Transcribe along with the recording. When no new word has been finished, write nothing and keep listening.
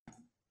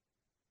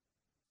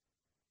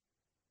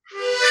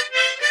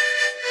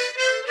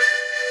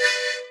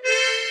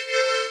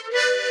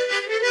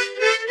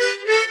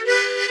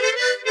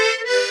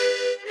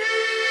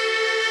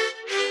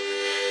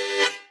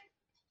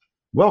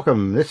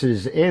Welcome. This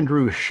is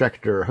Andrew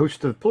Schechter,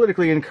 host of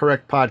Politically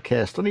Incorrect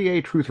Podcast on the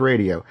A-Truth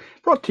Radio,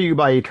 brought to you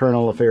by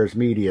Eternal Affairs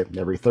Media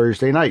every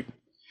Thursday night.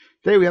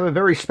 Today we have a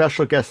very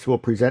special guest who will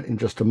present in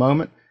just a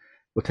moment.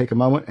 We'll take a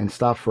moment and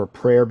stop for a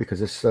prayer because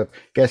this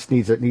guest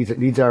needs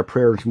our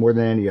prayers more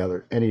than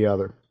any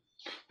other.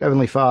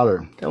 Heavenly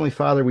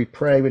Father, we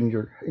pray in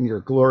your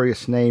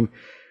glorious name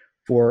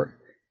for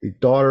the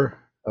daughter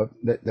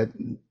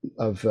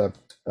of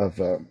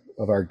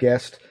our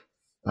guest,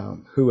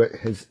 who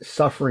is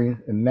suffering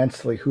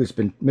immensely, who has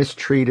been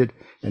mistreated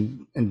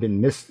and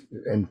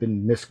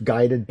been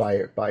misguided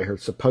by her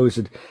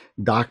supposed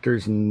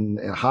doctors and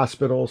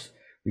hospitals.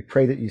 We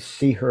pray that you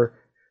see her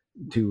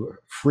to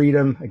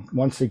freedom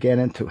once again,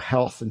 and to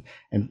health,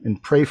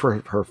 and pray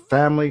for her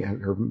family,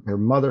 her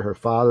mother, her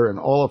father, and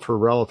all of her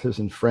relatives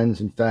and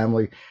friends and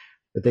family,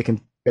 that they can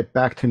get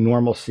back to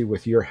normalcy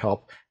with your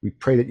help. We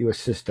pray that you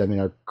assist them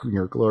in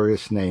your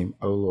glorious name,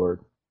 O Lord.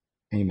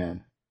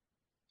 Amen.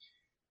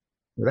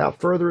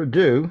 Without further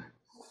ado,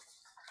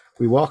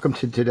 we welcome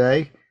to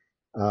today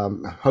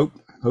Hope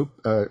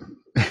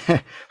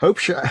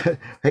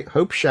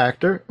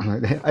Schechter.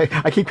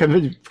 I keep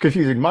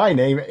confusing my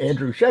name,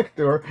 Andrew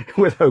Schechter,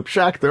 with Hope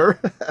Schechter.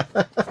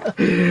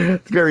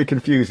 It's very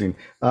confusing.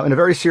 In a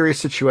very serious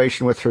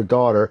situation with her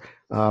daughter,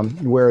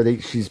 where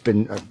she's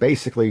been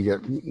basically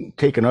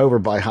taken over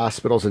by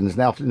hospitals and is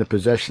now in the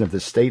possession of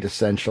the state,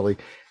 essentially,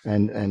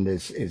 and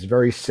is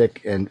very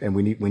sick, and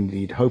we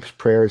need Hope's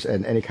prayers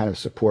and any kind of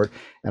support.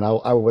 And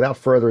I without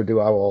further ado,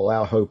 I will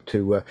allow Hope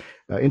to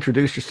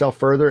introduce yourself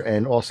further,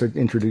 and also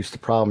introduce the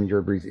problem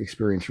you're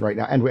experiencing right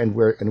now, and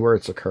where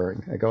it's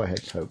occurring. Go ahead,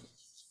 Hope.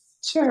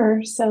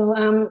 Sure. So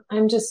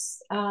I'm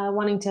just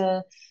wanting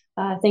to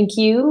thank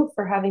you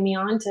for having me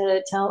on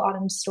to tell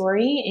Autumn's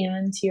story,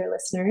 and to your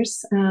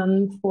listeners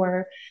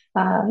for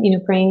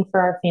praying for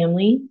our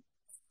family.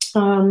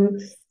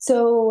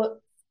 So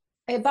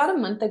about a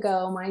month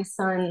ago, my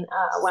son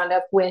wound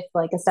up with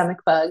like a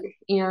stomach bug,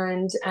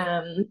 and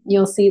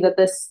you'll see that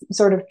this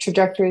sort of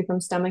trajectory from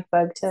stomach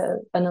bug to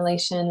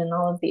ventilation and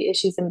all of the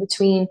issues in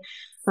between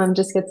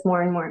just gets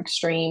more and more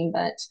extreme.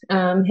 But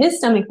his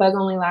stomach bug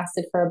only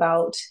lasted for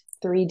about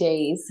 3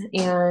 days,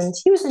 and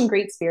he was in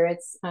great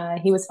spirits.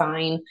 He was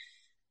fine,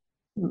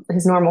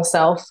 his normal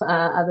self,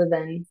 other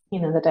than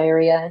the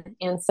diarrhea.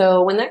 And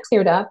so when that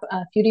cleared up,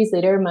 a few days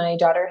later, my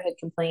daughter had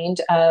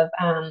complained of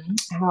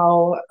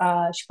how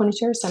she pointed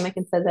to her stomach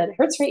and said that it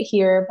hurts right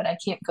here, but I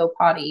can't go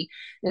potty.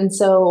 And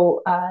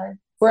so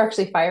we're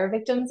actually fire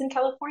victims in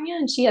California,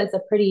 and she has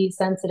a pretty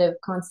sensitive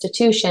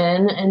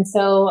constitution. And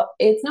so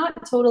it's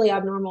not totally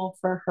abnormal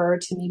for her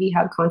to maybe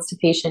have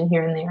constipation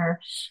here and there.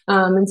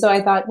 And so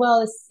I thought, well,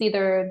 this is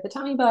either the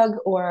tummy bug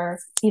or,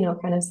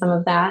 kind of some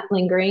of that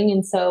lingering.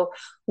 And so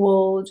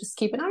we'll just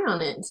keep an eye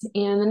on it.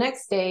 And the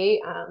next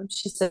day,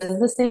 she says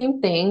the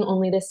same thing,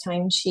 only this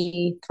time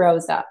she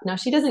throws up. Now,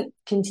 she doesn't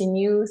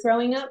continue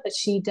throwing up, but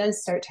she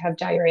does start to have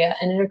diarrhea,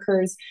 and it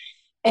occurs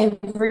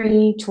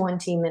every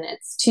 20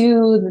 minutes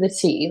to the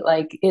T.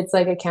 Like, it's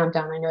like a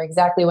countdown. I know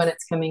exactly when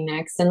it's coming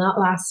next. And that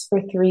lasts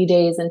for 3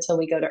 days until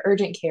we go to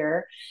urgent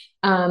care.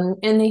 And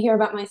they hear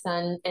about my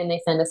son and they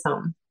send us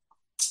home.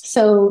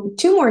 So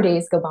 2 more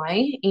days go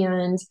by,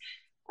 and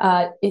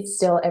it's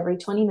still every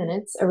 20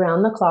 minutes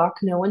around the clock.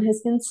 No one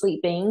has been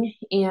sleeping.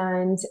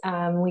 And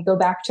we go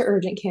back to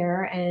urgent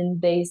care,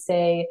 and they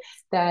say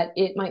that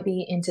it might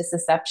be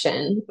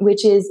intussusception,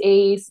 which is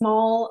a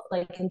small,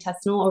 like,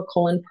 intestinal or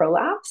colon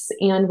prolapse.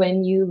 And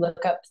when you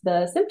look up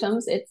the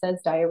symptoms, it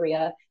says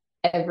diarrhea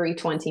every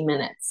 20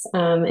 minutes.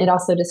 It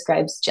also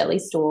describes jelly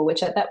stool,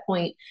 which at that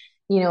point,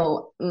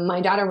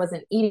 my daughter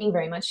wasn't eating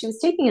very much. She was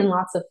taking in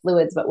lots of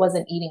fluids, but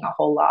wasn't eating a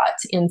whole lot.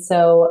 And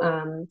so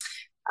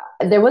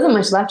there wasn't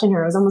much left in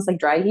her. It was almost like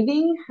dry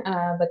heaving,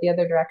 but the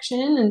other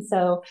direction. And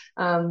so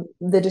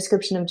the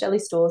description of jelly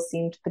stools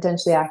seemed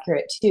potentially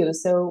accurate too.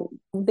 So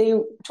they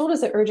told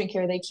us at urgent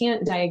care they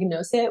can't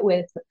diagnose it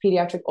with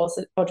pediatric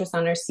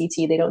ultrasound or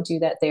CT. They don't do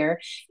that there.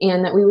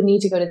 And that we would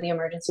need to go to the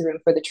emergency room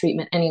for the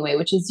treatment anyway,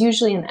 which is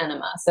usually an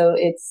enema. So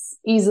it's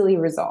easily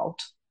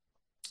resolved.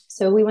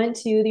 So we went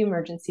to the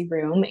emergency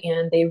room,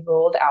 and they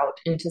ruled out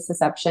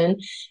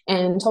intussusception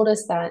and told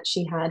us that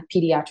she had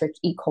pediatric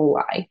E.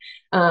 coli.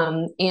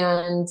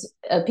 And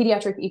a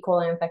pediatric E.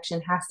 coli infection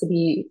has to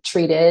be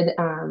treated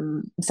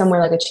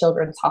somewhere like a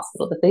children's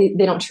hospital, but they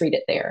don't treat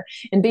it there.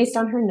 And based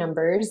on her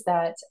numbers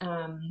that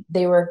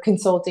they were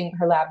consulting,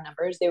 her lab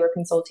numbers, they were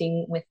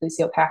consulting with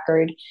Lucile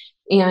Packard,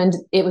 and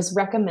it was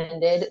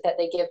recommended that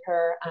they give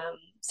her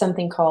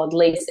something called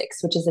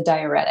Lasix, which is a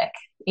diuretic.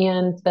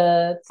 And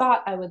the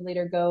thought I would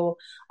later go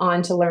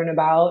on to learn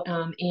about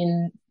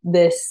in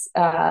this,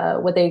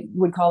 what they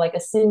would call like a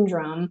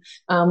syndrome,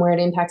 where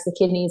it impacts the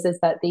kidneys, is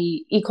that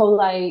the E.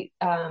 coli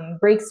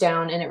breaks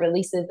down and it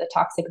releases a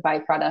toxic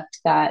byproduct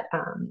that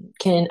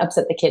can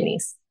upset the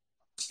kidneys.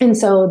 And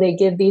so they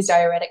give these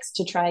diuretics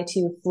to try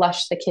to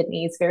flush the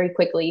kidneys very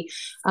quickly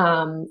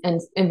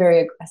and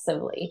very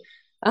aggressively.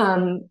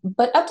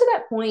 But up to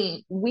that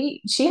point,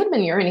 she had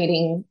been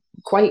urinating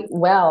quite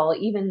well,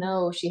 even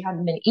though she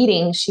hadn't been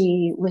eating.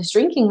 She was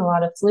drinking a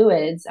lot of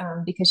fluids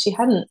because she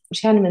hadn't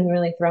been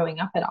really throwing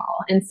up at all.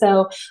 And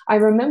so I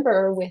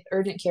remember with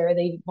urgent care,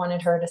 they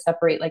wanted her to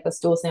separate like a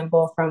stool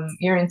sample from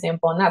urine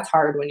sample, and that's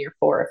hard when you're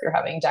 4 if you're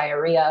having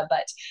diarrhea.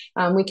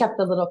 But we kept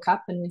the little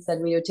cup, and we said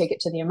we would take it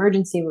to the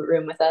emergency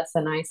room with us.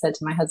 And I said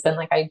to my husband,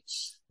 like, I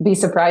be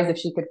surprised if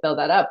she could fill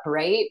that up,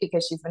 right?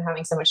 Because she's been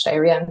having so much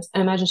diarrhea. I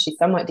imagine she's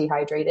somewhat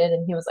dehydrated.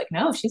 And he was like,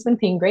 no, she's been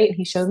peeing great. And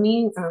he showed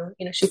me,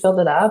 she filled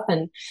it up.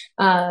 And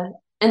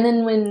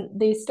then when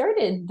they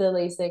started the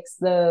Lasix,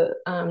 the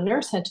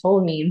nurse had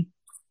told me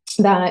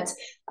that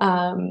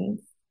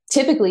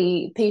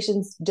typically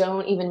patients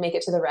don't even make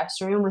it to the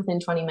restroom within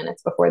 20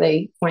 minutes before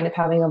they wind up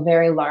having a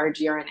very large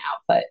urine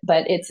output,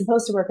 but it's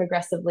supposed to work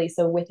aggressively.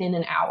 So within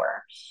an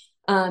hour.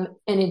 And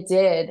it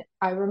did.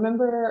 I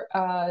remember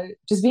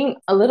just being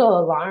a little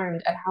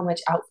alarmed at how much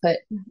output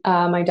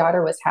my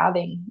daughter was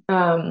having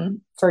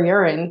for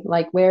urine.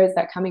 Like, where is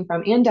that coming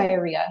from? And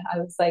diarrhea. I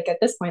was like, at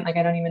this point, like,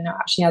 I don't even know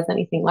how she has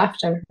anything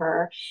left in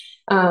her.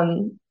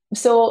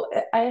 So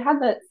I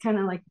had that kind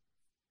of like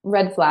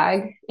red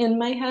flag in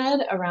my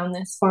head around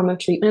this form of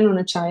treatment on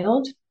a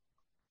child.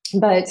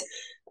 But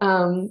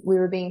we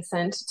were being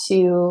sent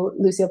to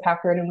Lucile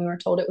Packard, and we were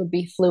told it would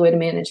be fluid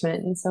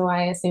management. And so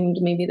I assumed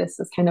maybe this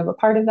was kind of a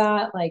part of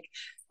that. Like,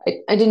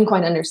 I didn't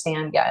quite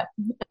understand yet.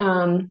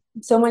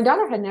 So my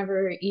daughter had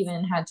never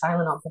even had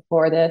Tylenol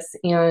before this.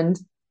 And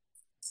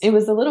it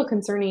was a little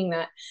concerning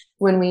that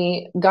when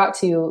we got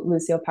to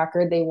Lucile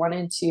Packard, they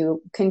wanted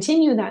to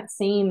continue that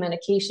same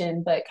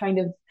medication, but kind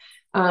of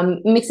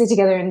mix it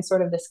together in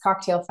sort of this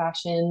cocktail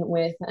fashion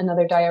with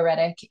another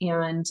diuretic,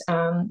 and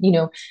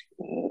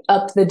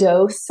up the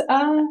dose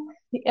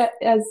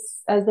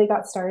as they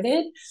got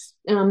started.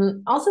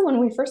 Also, when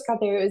we first got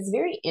there, it was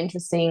very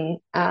interesting.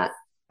 I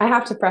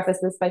have to preface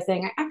this by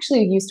saying I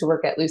actually used to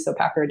work at Lucile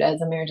Packard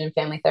as a marriage and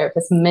family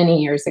therapist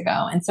many years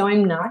ago, and so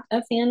I'm not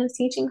a fan of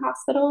teaching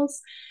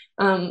hospitals.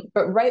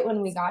 But right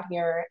when we got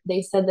here,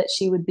 they said that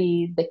she would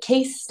be the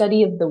case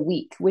study of the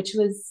week, which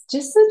was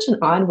just such an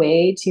odd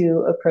way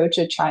to approach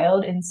a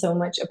child in so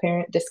much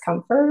apparent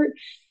discomfort.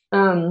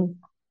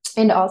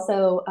 And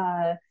also,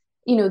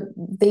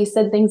 they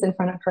said things in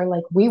front of her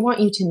like, we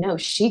want you to know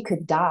she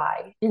could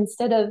die,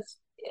 instead of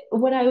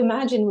what I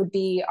imagine would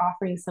be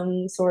offering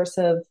some source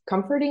of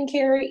comforting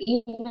care,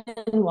 even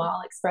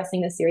while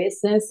expressing the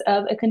seriousness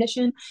of a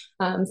condition.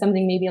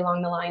 Something maybe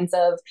along the lines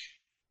of,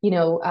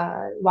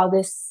 while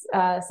this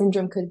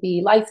syndrome could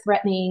be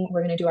life-threatening,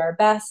 we're going to do our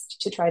best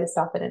to try to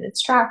stop it in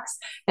its tracks.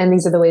 And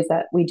these are the ways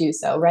that we do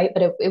so, right?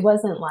 But it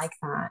wasn't like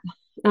that.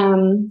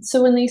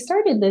 So when they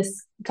started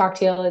this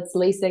cocktail, it's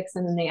Lasix,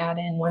 and then they add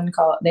in one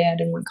called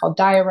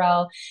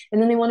Diarel,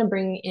 and then they want to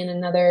bring in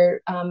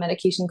another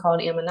medication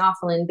called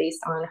aminophylline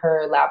based on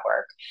her lab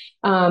work.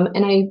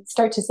 And I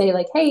start to say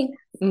like, hey,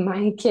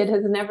 my kid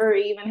has never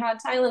even had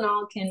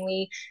Tylenol. Can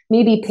we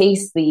maybe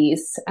pace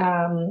these?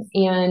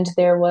 And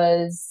there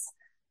was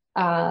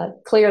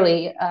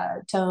clearly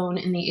a tone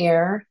in the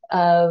air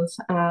of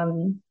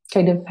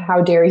kind of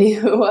how dare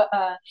you.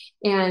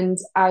 And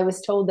I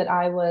was told that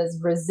I was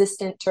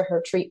resistant to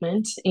her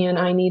treatment and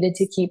I needed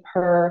to keep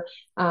her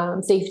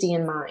safety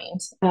in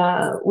mind,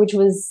 which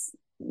was,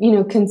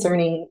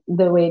 concerning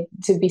the way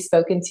to be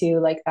spoken to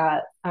like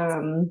that.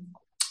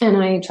 And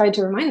I tried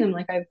to remind them,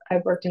 like,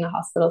 I've worked in a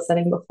hospital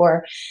setting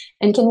before,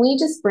 and can we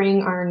just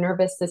bring our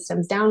nervous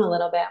systems down a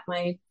little bit?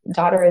 My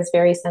daughter is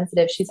very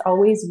sensitive. She's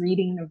always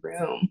reading the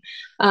room.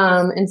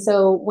 And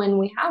so when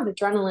we have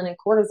adrenaline and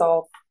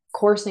cortisol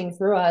coursing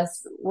through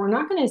us, we're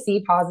not going to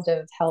see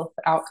positive health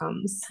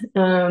outcomes.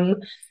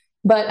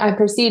 But I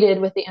proceeded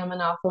with the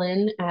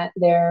aminophylline at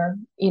their,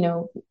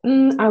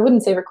 I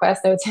wouldn't say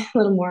request, I would say a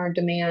little more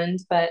demand,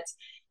 but,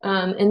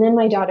 and then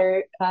my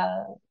daughter,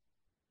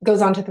 goes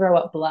on to throw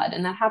up blood.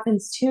 And that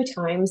happens 2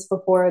 times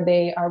before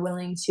they are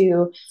willing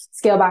to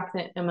scale back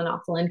the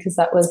aminophylline, because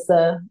that was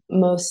the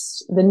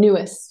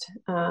newest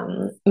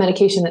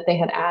medication that they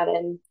had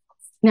added.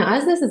 Now,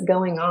 as this is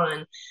going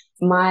on,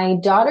 my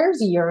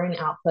daughter's urine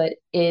output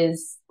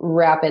is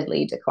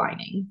rapidly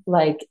declining.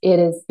 Like, it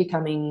is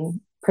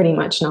becoming pretty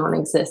much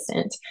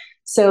non-existent.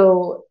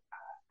 So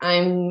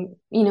I'm,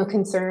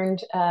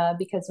 concerned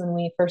because when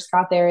we first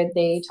got there,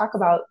 they talk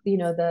about,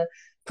 the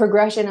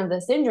progression of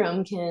the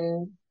syndrome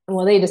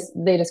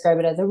they describe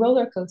it as a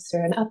roller coaster,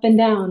 and up and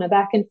down, a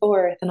back and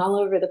forth, and all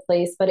over the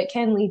place, but it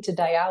can lead to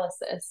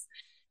dialysis.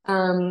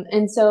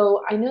 And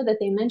so I know that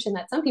they mentioned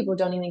that some people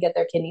don't even get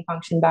their kidney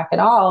function back at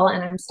all.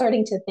 And I'm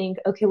starting to think,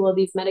 okay, well,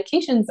 these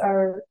medications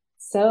are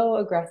so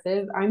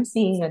aggressive. I'm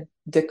seeing a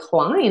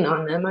decline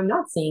on them. I'm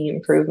not seeing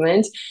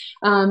improvement.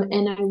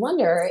 And I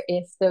wonder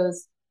if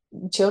those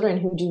children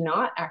who do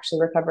not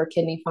actually recover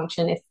kidney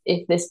function,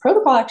 if this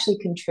protocol actually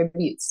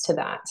contributes to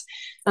that.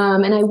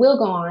 And I will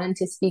go on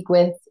to speak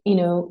with,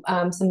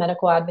 some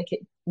medical advocate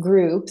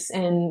groups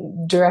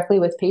and directly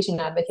with patient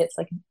advocates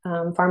like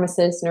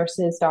pharmacists,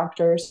 nurses,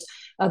 doctors,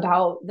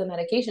 about the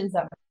medications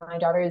that my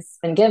daughter has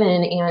been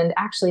given. And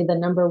actually, the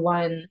number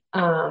one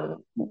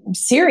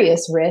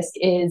serious risk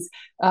is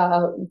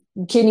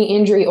kidney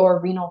injury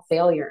or renal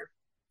failure.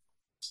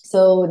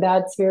 So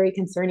that's very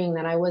concerning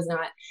that I was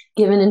not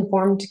given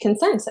informed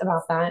consent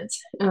about that.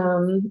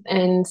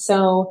 And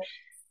so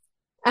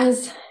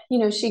as you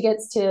know, she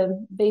gets to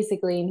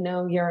basically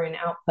no urine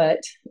output,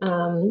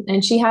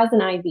 and she has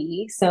an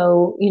IV,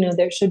 so you know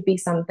there should be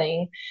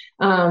something.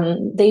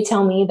 They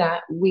tell me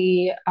that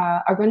we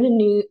are going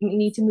to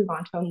need to move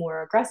on to a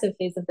more aggressive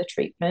phase of the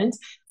treatment,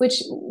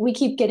 which we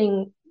keep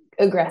getting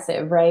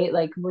aggressive, right?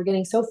 Like we're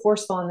getting so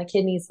forceful on the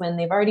kidneys when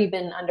they've already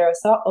been under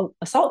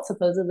assault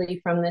supposedly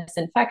from this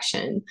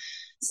infection.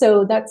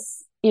 So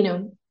that's, you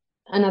know,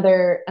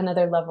 another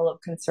level of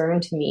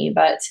concern to me.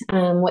 But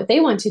what they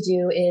want to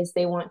do is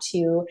they want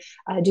to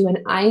do an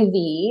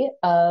IV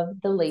of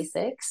the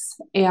Lasix,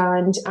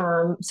 and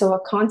so a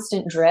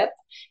constant drip.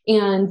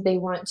 And they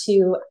want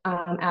to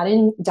add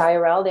in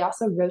Diarel. They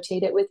also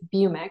rotate it with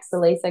Bumex, the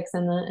Lasix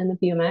and the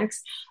Bumex.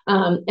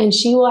 And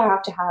she will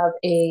have to have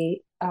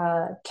a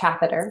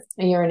catheter,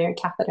 a urinary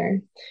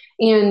catheter.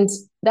 And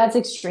that's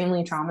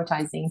extremely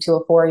traumatizing to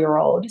a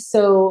 4-year-old.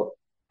 So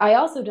I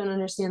also don't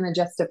understand the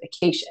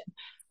justification.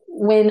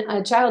 When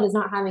a child is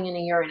not having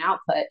any urine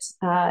output,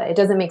 it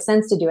doesn't make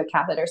sense to do a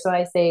catheter. So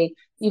I say,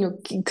 you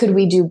know, could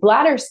we do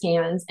bladder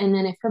scans? And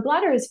then if her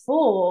bladder is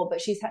full,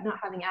 but she's not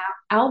having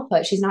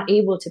output, she's not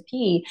able to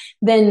pee,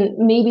 then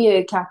maybe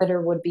a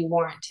catheter would be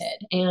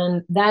warranted.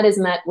 And that is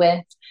met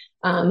with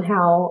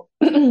how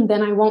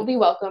then I won't be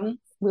welcome.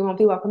 We won't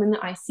be welcome in the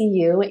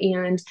ICU.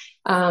 And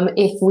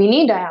if we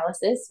need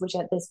dialysis, which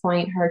at this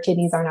point her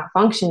kidneys are not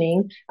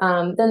functioning,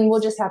 then we'll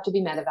just have to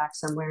be medevac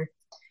somewhere.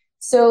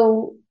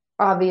 So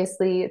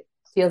obviously it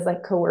feels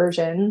like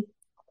coercion.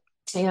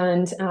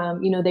 And,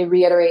 you know, they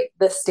reiterate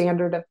the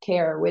standard of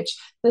care, which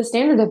the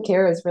standard of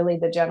care is really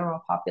the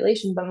general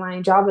population. But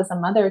my job as a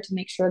mother to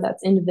make sure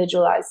that's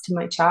individualized to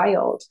my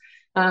child.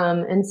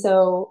 And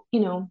so, you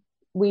know,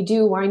 we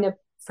do wind up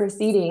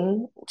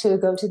proceeding to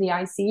go to the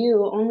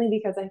ICU only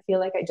because I feel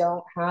like I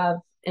don't have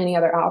any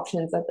other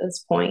options at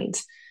this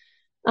point.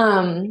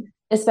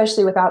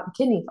 Especially without the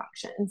kidney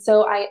function.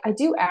 So I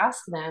do ask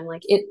them,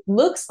 like, it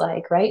looks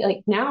like, right?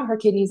 Like now her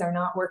kidneys are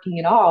not working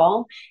at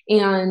all.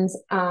 And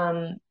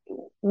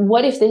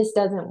what if this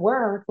doesn't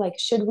work? Like,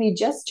 should we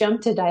just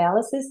jump to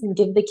dialysis and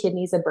give the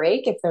kidneys a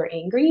break if they're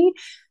angry?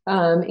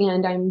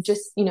 And I'm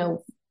just, you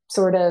know,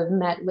 sort of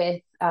met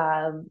with,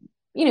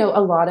 you know,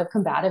 a lot of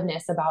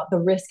combativeness about the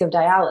risk of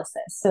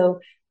dialysis. So,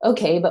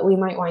 okay, but we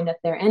might wind up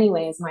there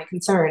anyway, is my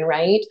concern,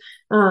 right?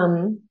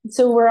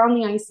 So we're on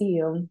the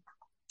ICU.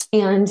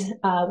 And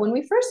when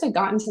we first had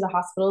gotten to the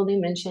hospital, they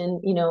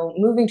mentioned, you know,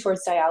 moving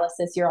towards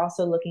dialysis, you're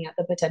also looking at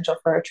the potential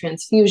for a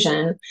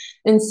transfusion.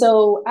 And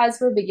so as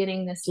we're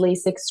beginning this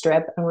Lasix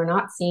strip and we're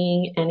not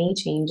seeing any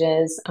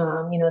changes,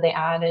 you know,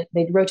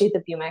 they rotate the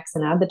Bumex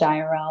and add the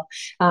Diarel.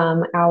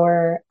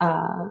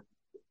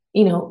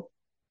 You know,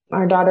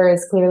 our daughter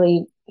is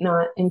clearly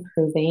not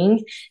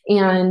improving.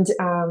 And,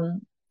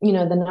 you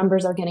know, the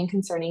numbers are getting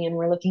concerning and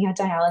we're looking at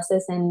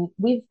dialysis. And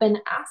we've been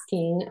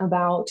asking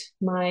about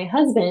my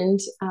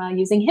husband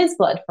using his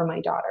blood for my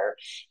daughter.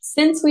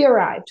 Since we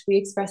arrived, we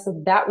expressed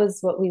that that was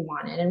what we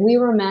wanted. And we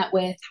were met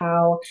with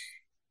how,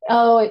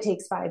 oh, it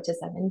takes 5 to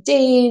 7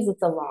 days.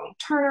 It's a long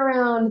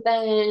turnaround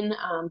then,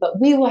 but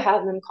we will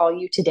have them call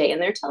you today.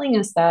 And they're telling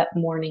us that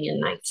morning and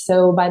night.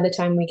 So by the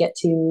time we get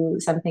to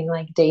something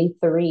like day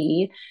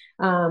 3,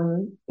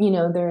 you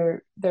know,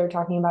 they're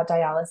talking about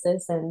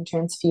dialysis and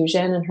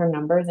transfusion and her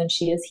numbers, and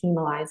she is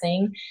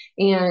hemolyzing.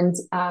 And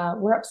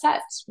we're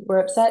upset. We're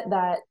upset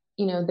that,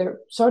 you know, they're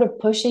sort of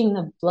pushing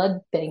the blood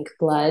bank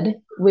blood,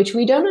 which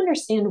we don't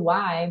understand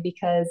why,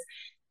 because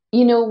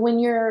you know, when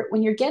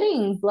you're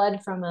getting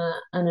blood from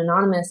an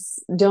anonymous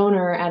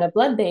donor at a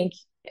blood bank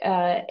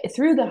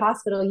through the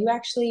hospital, you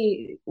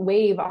actually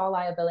waive all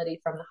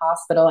liability from the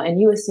hospital and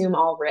you assume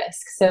all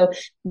risk. So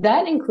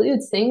that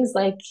includes things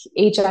like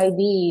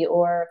HIV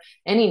or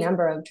any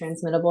number of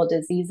transmittable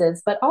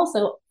diseases, but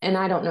also, and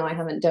I don't know, I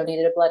haven't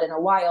donated blood in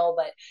a while,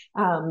 but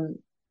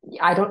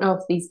I don't know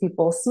if these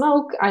people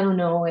smoke. I don't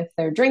know if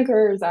they're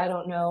drinkers. I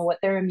don't know what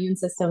their immune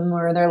system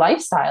or their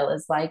lifestyle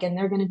is like. And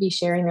they're going to be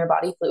sharing their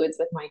body fluids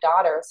with my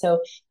daughter.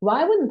 So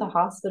why wouldn't the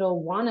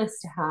hospital want us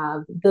to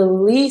have the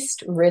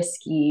least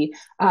risky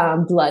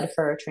blood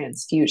for a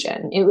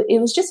transfusion? It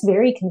was just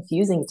very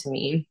confusing to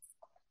me.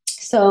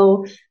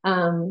 So,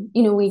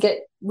 you know, we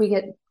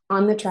get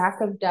on the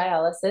track of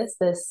dialysis.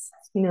 This,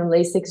 you know,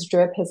 Lasix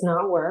drip has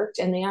not worked,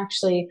 and they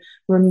actually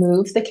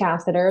removed the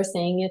catheter,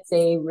 saying it's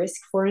a risk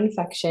for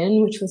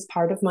infection, which was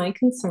part of my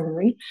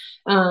concern.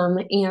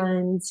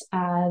 And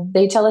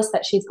they tell us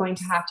that she's going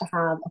to have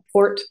a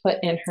port put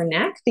in her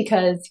neck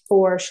because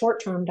for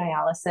short-term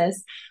dialysis,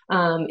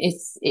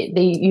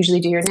 they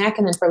usually do your neck,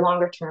 and then for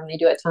longer term, they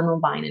do a tunnel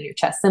line in your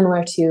chest,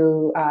 similar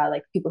to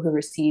like people who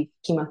receive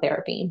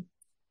chemotherapy.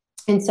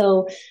 And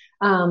so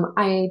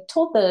I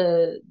told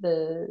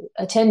the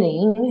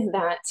attending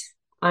that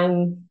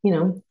I'm,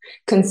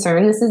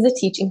 concerned. This is a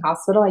teaching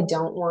hospital. I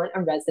don't want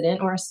a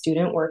resident or a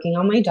student working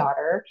on my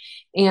daughter.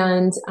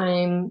 And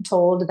I'm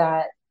told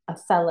that a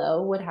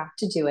fellow would have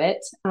to do it.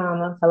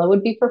 A fellow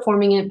would be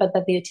performing it, but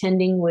that the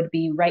attending would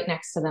be right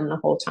next to them the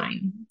whole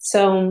time.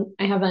 So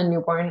I have a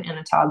newborn and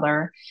a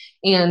toddler,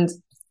 and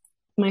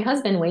my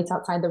husband waits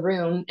outside the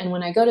room. And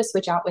when I go to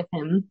switch out with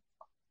him,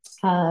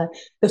 uh,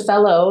 the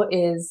fellow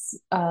is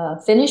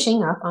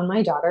finishing up on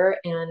my daughter,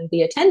 and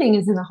the attending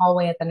is in the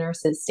hallway at the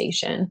nurse's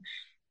station.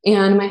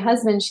 And my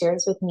husband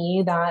shares with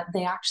me that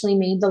they actually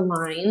made the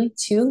line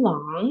too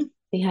long.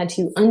 They had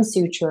to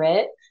unsuture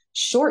it,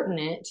 shorten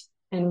it,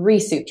 and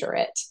resuture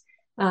it.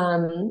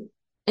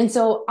 And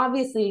so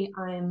obviously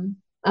I'm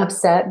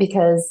upset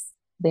because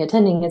the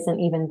attending isn't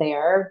even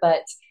there,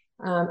 but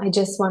I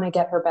just want to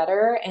get her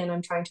better, and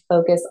I'm trying to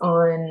focus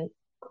on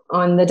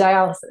the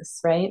dialysis,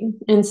 right?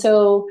 And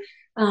so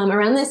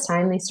around this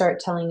time, they start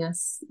telling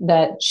us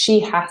that she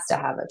has to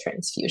have a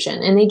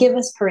transfusion, and they give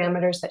us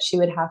parameters that she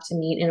would have to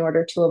meet in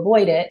order to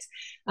avoid it.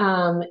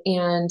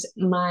 And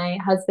my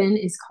husband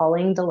is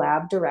calling the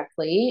lab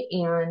directly,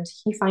 and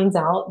he finds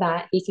out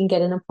that he can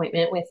get an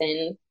appointment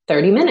within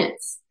 30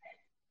 minutes.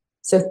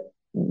 So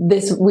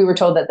we were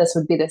told that this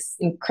would be this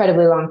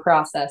incredibly long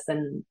process,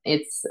 and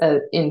it's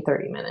in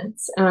 30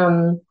 minutes.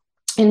 And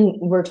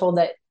we're told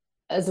that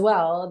as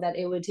well that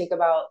it would take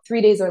about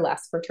 3 days or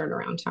less for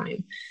turnaround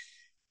time.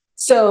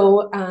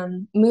 So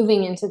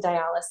moving into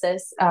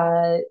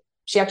dialysis,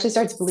 she actually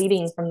starts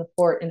bleeding from the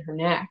port in her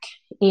neck.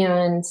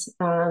 And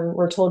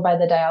we're told by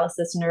the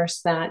dialysis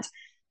nurse that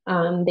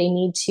they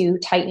need to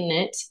tighten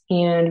it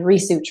and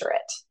resuture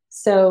it.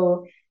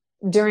 So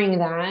during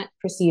that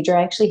procedure,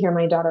 I actually hear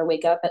my daughter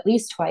wake up at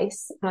least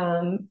twice,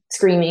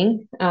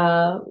 screaming,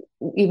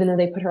 even though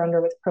they put her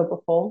under with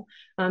propofol.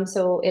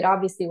 So it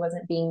obviously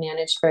wasn't being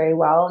managed very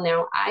well.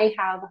 Now, I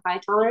have a high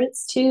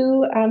tolerance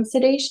to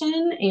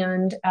sedation,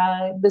 and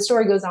the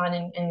story goes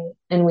on,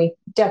 and we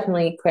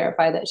definitely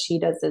clarify that she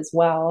does as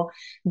well.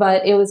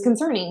 But it was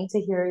concerning to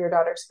hear your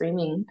daughter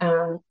screaming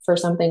for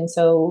something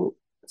so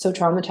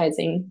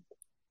traumatizing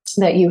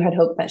that you had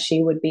hoped that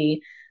she would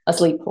be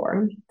asleep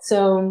for.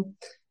 So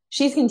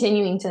she's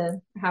continuing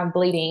to have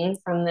bleeding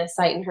from the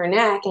site in her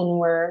neck, and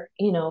we're,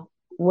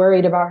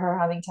 worried about her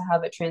having to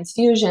have a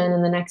transfusion.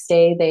 And the next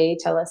day they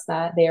tell us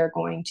that they are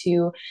going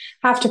to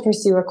have to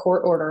pursue a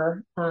court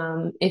order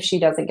if she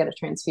doesn't get a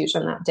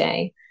transfusion that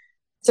day.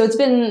 So it's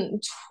been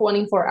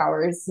 24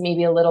 hours,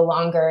 maybe a little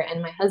longer.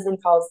 And my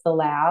husband calls the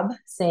lab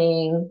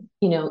saying,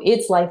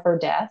 it's life or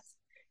death.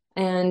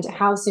 And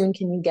how soon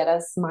can you get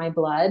us my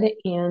blood?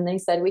 And they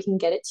said, we can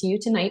get it to you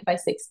tonight by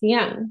 6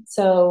 p.m.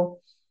 So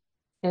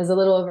it was a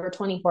little over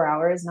 24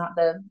 hours, not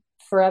the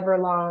forever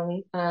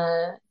long,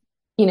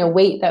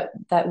 wait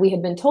that we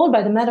had been told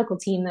by the medical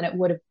team that it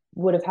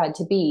would have had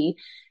to be.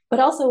 But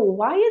also,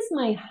 why is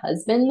my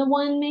husband the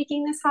one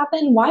making this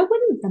happen? Why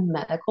wouldn't the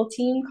medical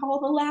team call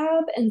the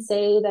lab and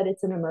say that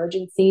it's an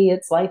emergency,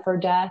 it's life or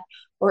death,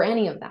 or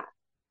any of that?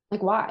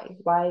 Like, why?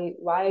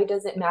 Why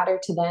does it matter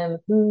to them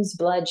whose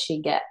blood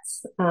she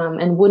gets?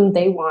 And wouldn't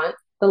they want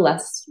the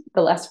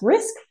less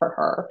risk for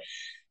her?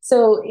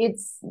 So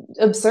it's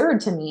absurd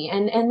to me.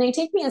 And they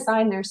take me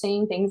aside and they're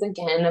saying things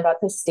again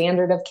about the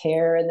standard of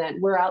care and that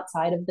we're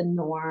outside of the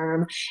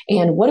norm.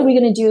 And what are we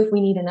going to do if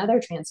we need another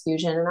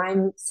transfusion? And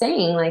I'm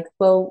saying, like,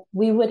 well,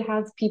 we would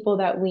have people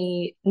that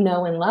we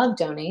know and love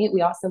donate.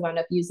 We also wound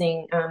up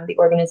using the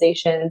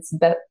organization's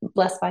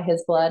Blessed by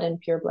His Blood and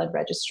Pure Blood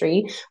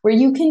Registry, where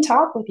you can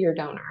talk with your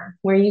donor,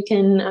 where you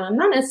can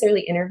not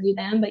necessarily interview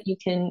them, but you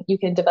can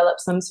develop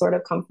some sort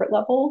of comfort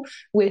level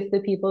with the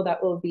people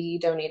that will be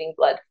donating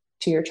blood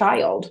to your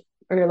child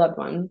or your loved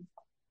one.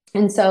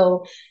 And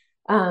so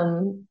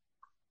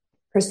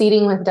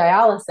proceeding with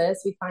dialysis,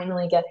 we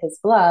finally get his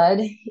blood,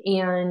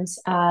 and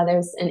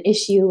there's an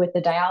issue with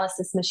the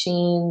dialysis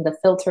machine, the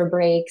filter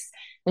breaks,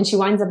 and she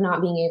winds up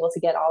not being able to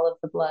get all of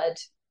the blood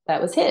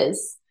that was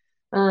his.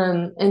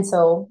 And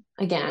so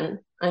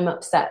again, I'm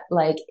upset.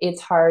 Like, it's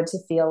hard to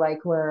feel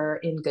like we're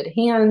in good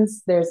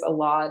hands. There's a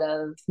lot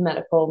of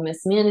medical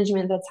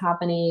mismanagement that's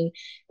happening,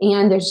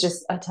 and there's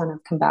just a ton of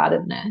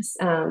combativeness.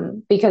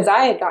 Because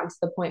I had gotten to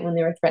the point when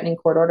they were threatening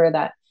court order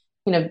that,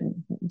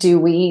 do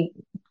we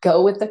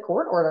go with the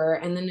court order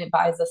and then it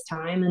buys us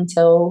time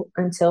until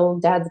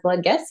dad's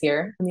blood gets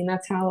here? I mean,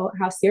 that's how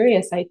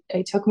serious I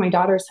took my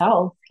daughter's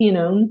health,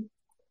 and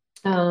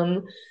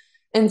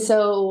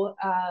so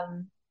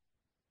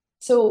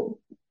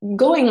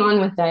going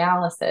on with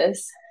dialysis,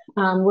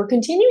 we're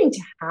continuing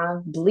to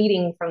have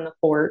bleeding from the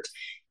port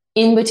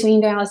in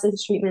between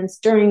dialysis treatments,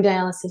 during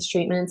dialysis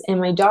treatments,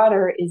 and my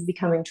daughter is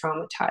becoming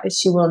traumatized.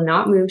 She will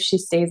not move. She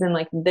stays in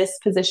like this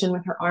position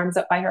with her arms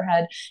up by her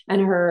head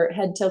and her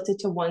head tilted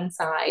to one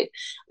side.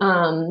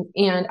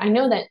 And I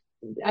know that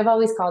I've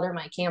always called her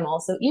my camel.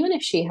 So even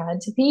if she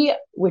had to pee,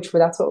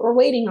 that's what we're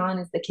waiting on,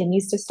 is the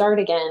kidneys to start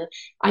again,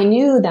 I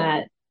knew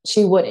that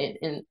she wouldn't,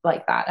 and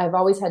like that. I've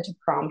always had to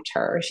prompt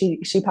her. She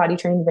potty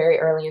trained very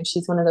early, and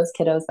she's one of those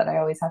kiddos that I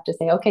always have to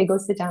say, okay, go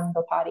sit down and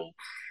go potty.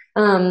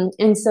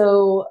 And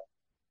so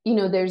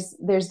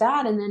there's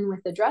that. And then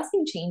with the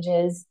dressing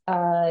changes,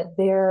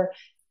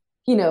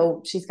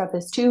 she's got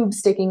this tube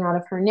sticking out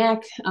of her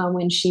neck.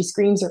 When she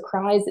screams or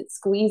cries, it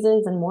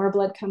squeezes and more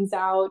blood comes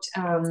out,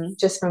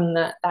 just from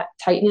that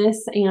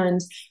tightness. And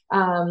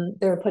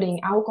they're putting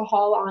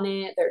alcohol on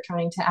it. They're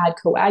trying to add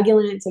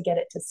coagulant to get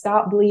it to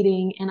stop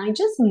bleeding. And I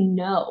just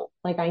know,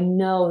 like, I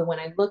know when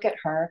I look at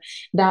her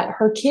that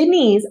her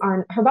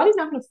body's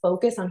not going to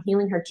focus on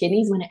healing her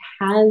kidneys when it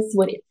has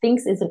what it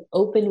thinks is an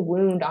open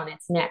wound on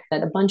its neck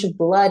that a bunch of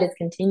blood is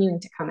continuing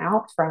to come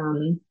out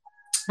from.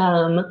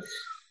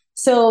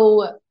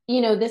 So,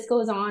 this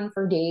goes on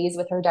for days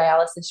with her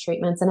dialysis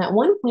treatments. And at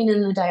one point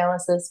in the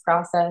dialysis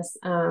process,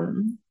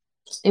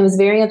 it was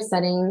very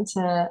upsetting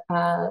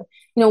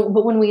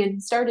but when we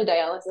had started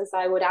dialysis,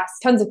 I would ask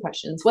tons of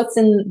questions. What's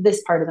in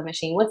this part of the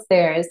machine? What's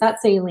there? Is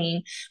that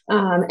saline?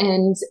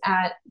 And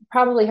at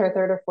probably her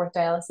third or fourth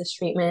dialysis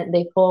treatment,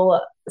 they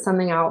pull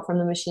something out from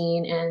the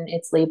machine and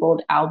it's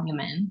labeled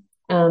albumin,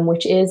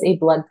 which is a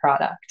blood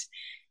product.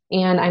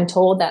 And I'm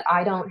told that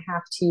I don't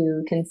have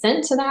to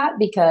consent to that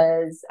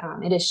because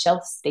it is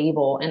shelf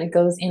stable and it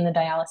goes in the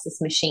dialysis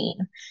machine.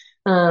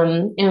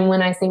 And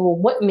when I say, well,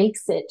 what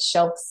makes it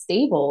shelf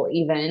stable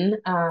even?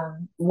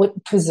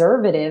 What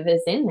preservative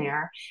is in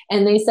there?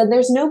 And they said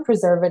there's no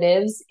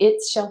preservatives.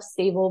 It's shelf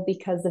stable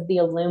because of the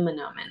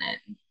aluminum in it.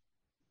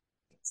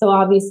 So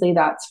obviously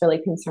that's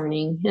really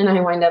concerning. And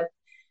I wind up,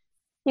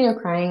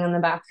 crying on the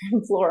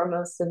bathroom floor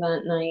most of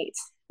that night,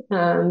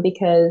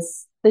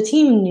 because the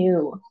team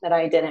knew that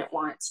I didn't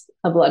want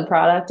a blood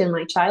product in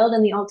my child.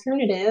 And the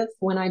alternative,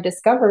 when I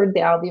discovered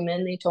the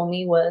albumin, they told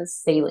me was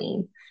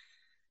saline.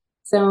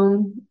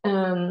 So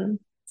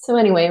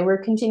anyway,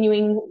 we're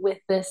continuing with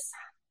this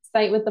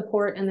fight with the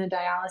port and the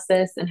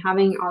dialysis and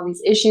having all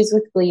these issues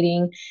with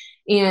bleeding.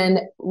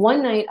 And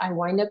one night I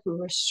wind up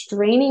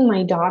restraining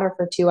my daughter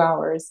for 2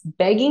 hours,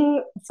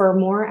 begging for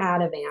more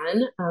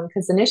Ativan,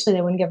 because initially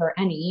they wouldn't give her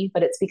any,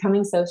 but it's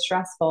becoming so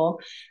stressful.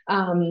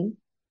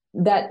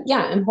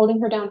 I'm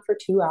holding her down for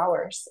 2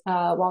 hours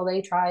while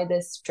they try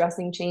this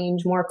dressing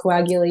change, more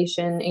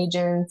coagulation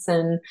agents.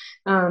 And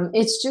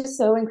it's just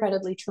so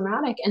incredibly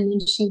traumatic. And then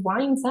she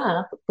winds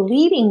up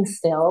bleeding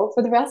still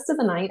for the rest of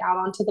the night out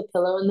onto the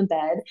pillow in the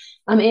bed.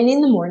 And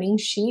in the morning,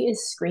 she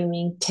is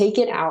screaming, take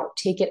it out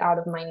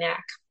of my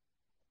neck.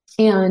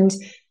 And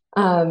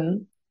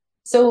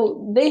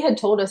so they had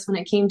told us when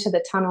it came to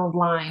the tunneled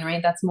line,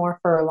 right? That's more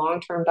for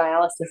long-term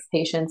dialysis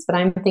patients. But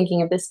I'm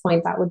thinking at this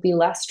point that would be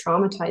less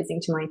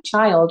traumatizing to my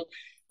child.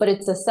 But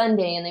it's a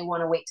Sunday and they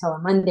want to wait till a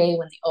Monday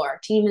when the OR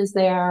team is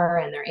there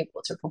and they're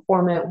able to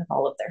perform it with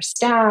all of their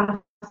staff.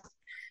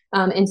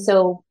 And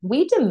so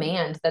we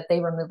demand that they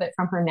remove it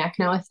from her neck.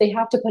 Now, if they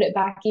have to put it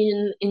back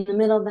in the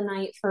middle of the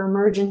night for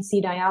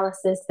emergency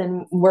dialysis,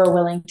 then we're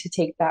willing to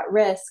take that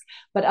risk.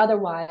 But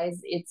otherwise,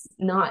 it's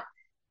not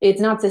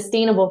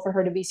sustainable for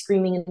her to be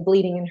screaming and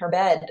bleeding in her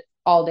bed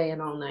all day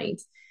and all night.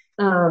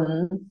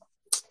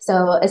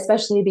 So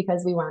especially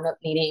because we wound up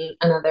needing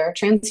another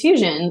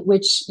transfusion,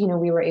 which,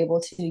 we were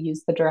able to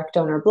use the direct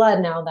donor blood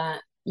now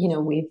that,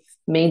 we've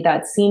made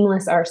that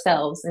seamless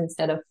ourselves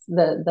instead of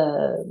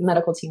the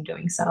medical team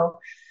doing so.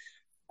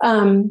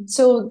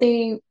 So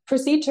they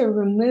proceed to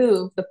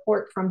remove the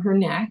port from her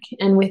neck.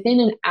 And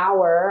within an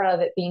hour of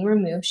it being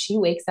removed, she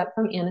wakes up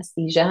from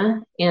anesthesia.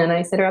 And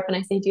I sit her up and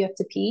I say, do you have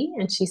to pee?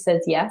 And she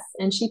says, yes.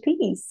 And she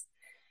pees.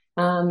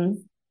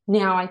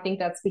 Now, I think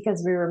that's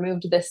because we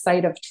removed this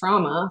site of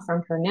trauma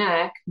from her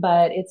neck,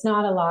 but it's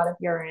not a lot of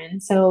urine.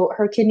 So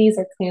her kidneys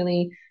are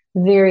clearly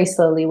very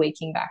slowly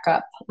waking back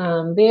up,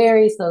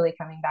 very slowly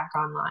coming back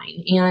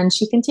online. And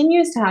she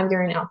continues to have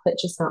urine output,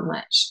 just not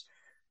much.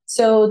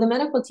 So the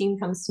medical team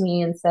comes to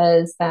me and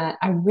says that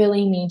I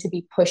really need to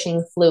be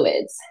pushing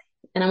fluids.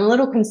 And I'm a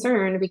little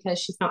concerned because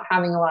she's not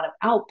having a lot of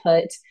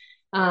output.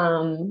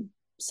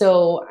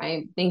 So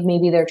I think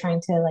maybe they're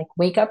trying to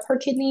wake up her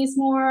kidneys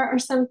more or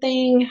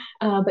something.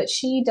 But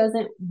she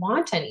doesn't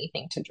want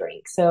anything to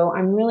drink. So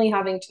I'm really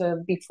having to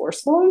be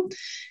forceful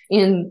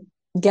in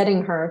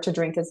getting her to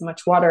drink as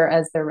much water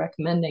as they're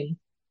recommending.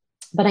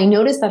 But I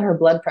noticed that her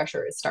blood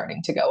pressure is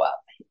starting to go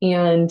up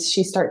and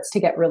she starts to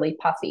get really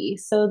puffy.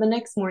 So the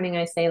next morning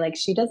I say,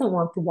 she doesn't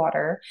want the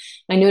water.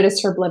 I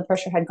noticed her blood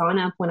pressure had gone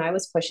up when I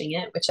was pushing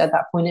it, which at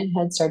that point it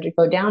had started to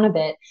go down a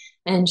bit.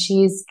 And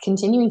she's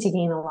continuing to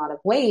gain a lot of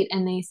weight.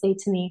 And they say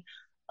to me,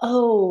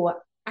 oh,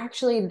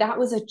 actually, that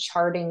was a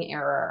charting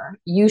error.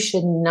 You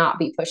should not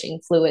be pushing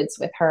fluids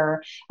with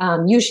her.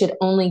 You should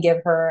only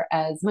give her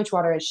as much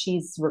water as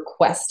she's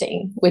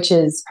requesting, which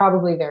is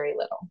probably very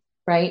little,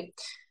 right?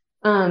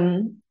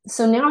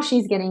 So now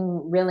she's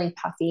getting really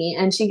puffy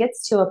and she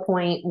gets to a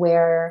point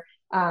where,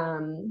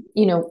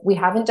 we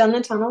haven't done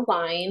the tunnel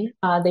line.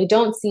 They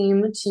don't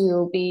seem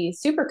to be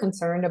super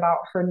concerned about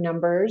her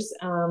numbers,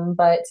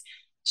 but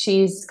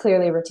she's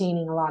clearly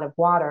retaining a lot of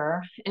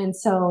water. And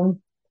so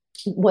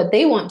what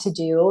they want to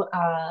do,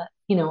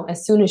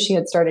 as soon as she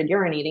had started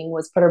urinating,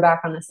 was put her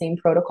back on the same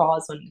protocol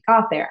as when we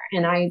got there.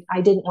 And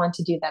I didn't want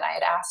to do that. I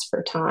had asked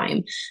for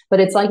time, but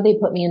it's like they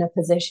put me in a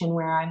position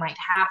where I might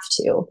have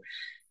to.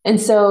 And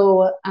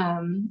so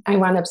I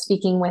wound up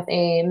speaking with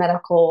a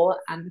medical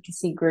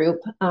advocacy group,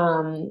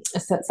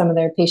 some of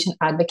their patient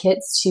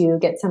advocates, to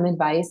get some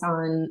advice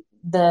on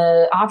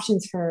the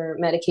options for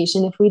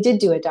medication if we did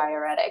do a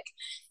diuretic.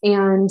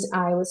 And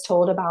I was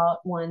told about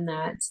one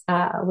that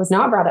was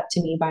not brought up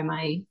to me by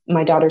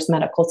my daughter's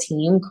medical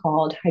team,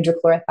 called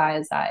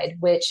hydrochlorothiazide,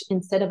 which,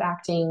 instead of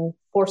acting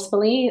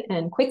forcefully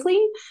and quickly,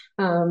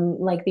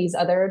 like these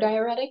other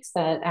diuretics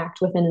that act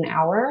within an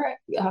hour,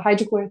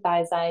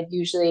 hydrochlorothiazide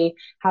usually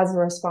has a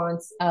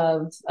response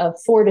of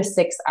 4 to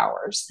 6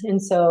 hours.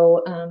 And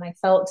so I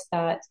felt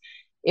that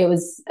it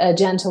was a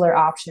gentler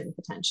option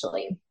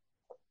potentially.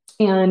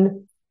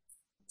 And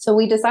so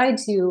we decided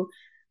to,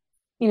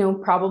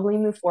 probably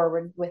move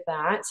forward with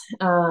that.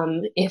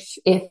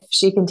 If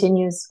she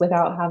continues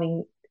without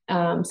having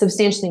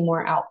substantially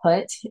more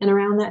output. And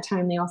around that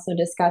time, they also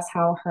discuss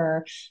how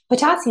her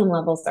potassium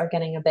levels are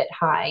getting a bit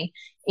high,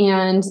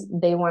 and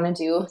they want to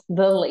do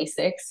the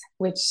Lasix,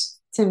 which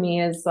to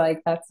me is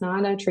like, that's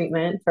not a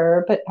treatment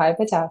for high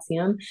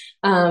potassium.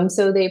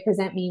 So they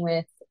present me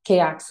with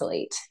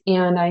Kayexalate,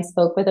 and I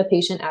spoke with a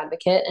patient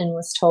advocate and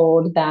was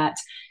told that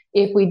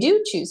if we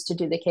do choose to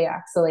do the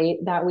Kayexalate,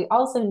 that we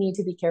also need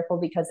to be careful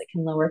because it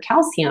can lower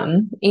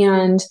calcium.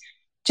 And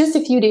just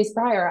a few days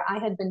prior, I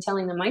had been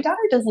telling them my daughter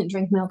doesn't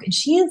drink milk and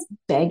she is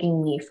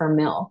begging me for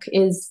milk.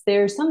 Is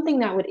there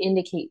something that would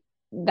indicate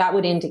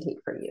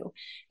for you,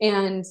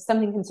 and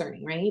something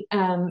concerning, right?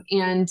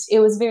 And it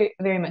was very,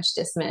 very much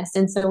dismissed.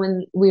 And so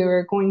when we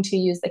were going to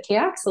use the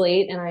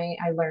Kayexalate, and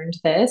I learned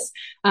this,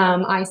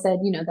 I said,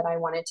 that I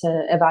wanted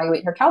to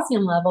evaluate her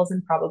calcium levels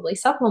and probably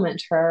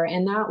supplement her.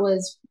 And that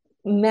was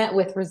met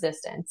with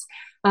resistance.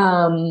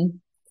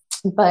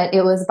 But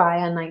it was by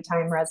a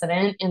nighttime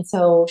resident. And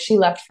so she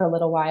left for a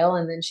little while,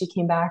 and then she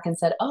came back and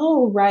said,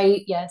 oh,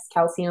 right, yes,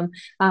 calcium,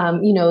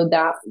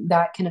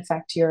 that can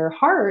affect your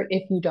heart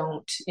if you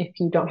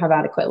don't have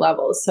adequate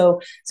levels. So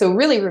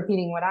really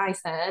repeating what I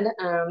said.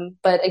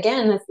 But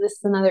again, this is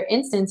another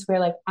instance where,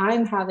 like,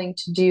 I'm having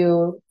to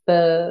do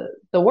the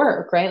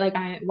work, right? Like,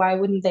 why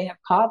wouldn't they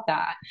have caught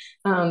that?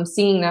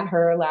 Seeing that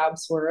her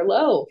labs were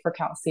low for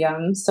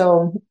calcium.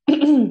 So,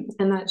 and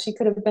that she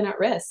could have been at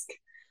risk.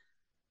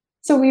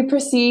 So we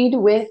proceed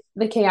with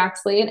the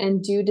Kayexalate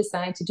and do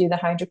decide to do the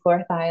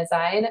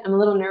hydrochlorothiazide. I'm a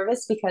little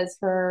nervous because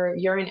her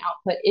urine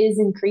output is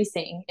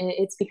increasing.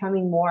 It's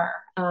becoming more,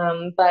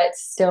 but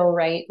still,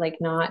 right, like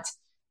not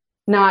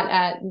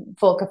at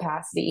full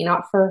capacity,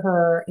 not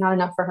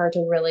enough for her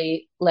to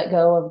really let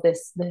go of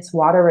this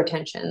water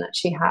retention that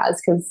she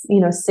has. Because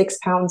 6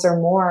 pounds or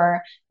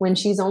more when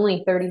she's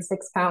only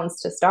 36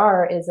 pounds to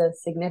start is a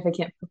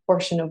significant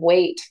proportion of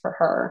weight for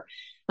her.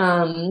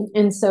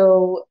 And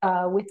so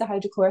with the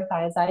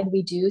hydrochlorothiazide,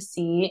 we do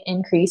see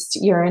increased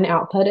urine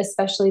output,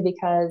 especially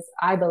because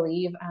I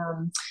believe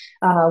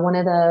one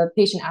of the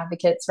patient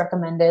advocates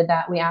recommended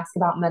that we ask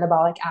about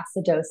metabolic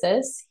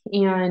acidosis.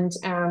 And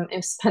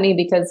it's funny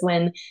because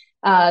when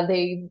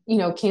they,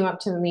 came up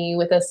to me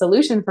with a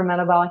solution for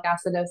metabolic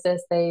acidosis,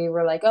 they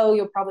were like, oh,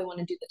 you'll probably want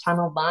to do the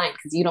tunneled line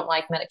because you don't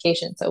like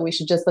medication. So we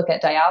should just look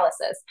at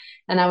dialysis.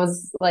 And I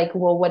was like,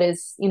 well, what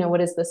is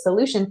the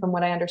solution? From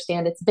what I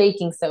understand, it's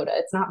baking soda.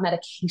 It's not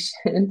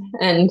medication.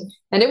 and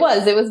it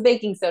was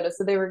baking soda.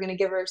 So they were going to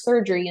give her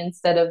surgery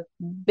instead of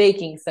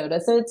baking soda.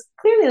 So it's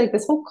clearly like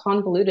this whole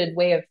convoluted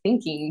way of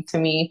thinking to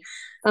me.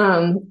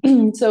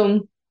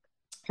 So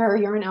her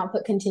urine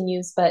output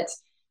continues, but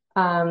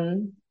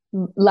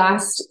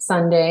last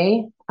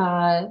Sunday,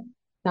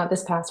 not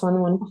this past one,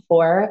 the one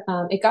before,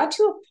 it got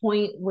to a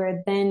point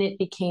where then it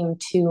became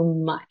too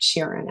much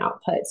urine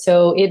output.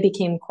 So it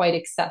became quite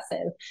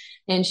excessive.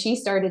 And she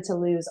started to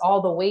lose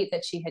all the weight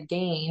that she had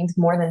gained,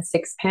 more than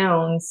 6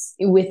 pounds,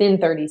 within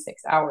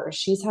 36 hours.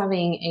 She's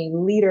having a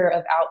liter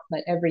of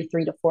output every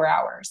 3 to 4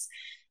 hours.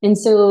 And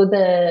so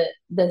the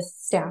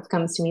staff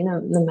comes to me,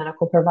 the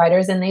medical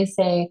providers, and they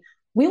say,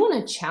 we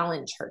want to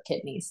challenge her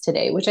kidneys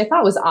today, which I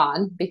thought was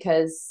odd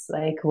because,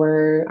 like,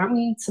 aren't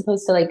we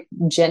supposed to, like,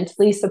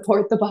 gently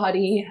support the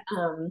body?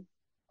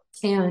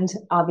 And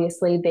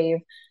obviously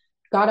they've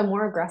got a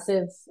more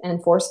aggressive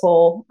and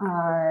forceful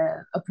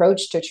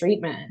approach to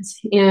treatment.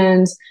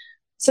 And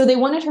so they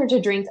wanted her to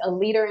drink 1.5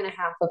 liters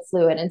of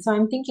fluid. And so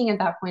I'm thinking at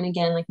that point,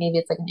 again, like, maybe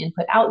it's like an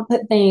input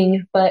output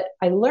thing, but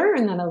I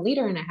learned that 1.5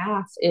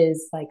 liters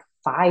is like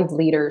 5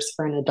 liters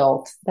for an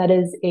adult. That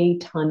is a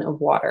ton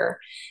of water.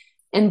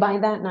 And by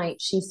that night,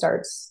 she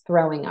starts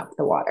throwing up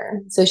the water.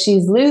 So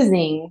she's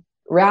losing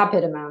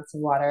rapid amounts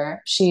of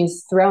water.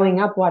 She's throwing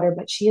up water,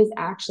 but she has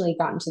actually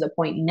gotten to the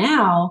point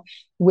now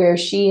where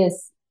she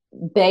is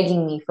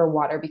begging me for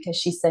water because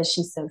she says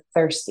she's so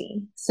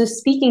thirsty. So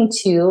speaking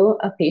to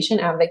a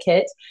patient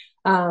advocate,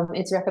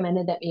 it's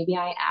recommended that maybe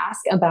I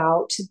ask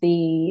about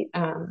the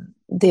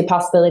the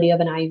possibility of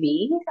an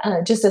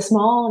IV, just a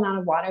small amount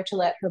of water to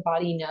let her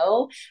body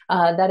know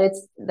that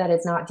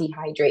it's not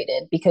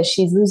dehydrated, because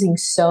she's losing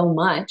so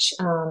much,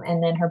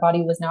 and then her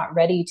body was not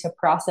ready to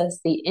process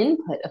the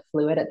input of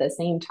fluid at the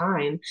same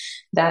time,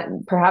 that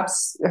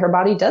perhaps her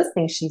body does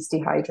think she's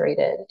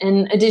dehydrated.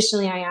 And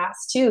additionally, I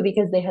asked too,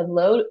 because they had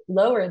lowered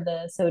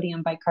the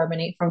sodium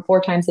bicarbonate from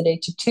 4 times a day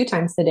to 2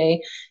 times a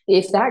day,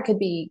 if that could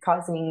be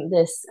causing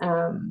this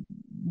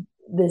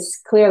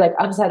clear like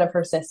upset of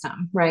her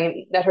system,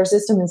 right? That her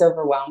system is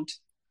overwhelmed.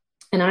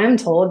 And I'm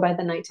told by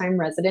the nighttime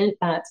resident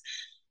that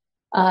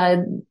uh,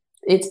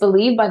 it's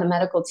believed by the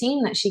medical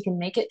team that she can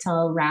make it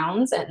till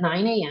rounds at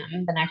 9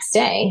 a.m. the next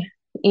day,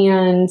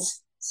 and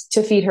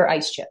to feed her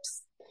ice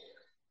chips.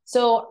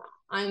 So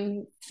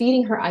I'm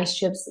feeding her ice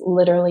chips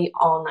literally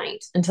all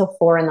night until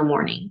 4 in the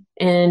morning.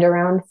 And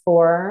around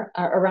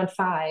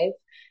 5,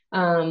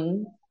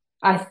 um,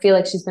 I feel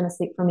like she's been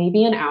asleep for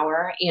maybe an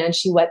hour, and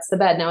she wets the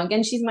bed. Now,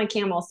 again, she's my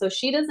camel, so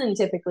she doesn't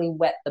typically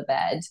wet the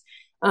bed.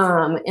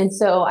 And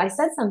so I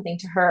said something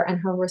to her, and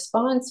her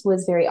response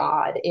was very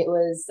odd. It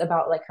was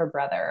about like her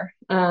brother.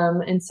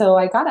 And so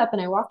I got up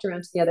and I walked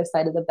around to the other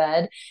side of the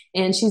bed,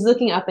 and she's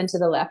looking up and to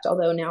the left,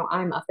 although now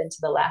I'm up and to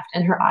the left,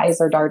 and her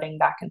eyes are darting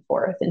back and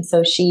forth. And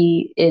so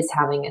she is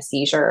having a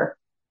seizure,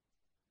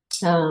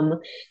 um,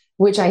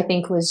 which I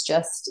think was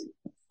just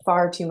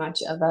far too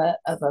much of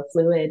a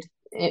fluid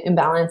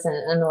imbalance and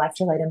an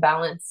electrolyte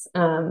imbalance,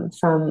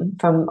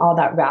 from all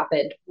that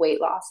rapid weight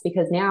loss,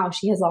 because now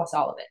she has lost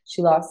all of it.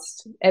 She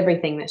lost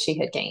everything that she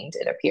had gained,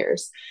 it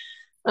appears.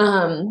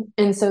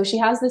 And so she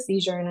has the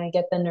seizure, and I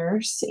get the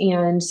nurse,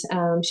 and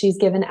she's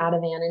given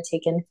Ativan and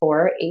taken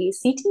for a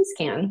CT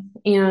scan.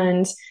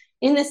 And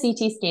in the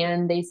CT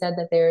scan, they said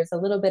that there's a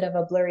little bit of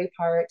a blurry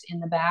part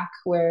in the back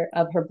where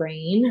of her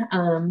brain.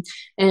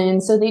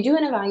 And so they do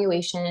an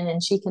evaluation,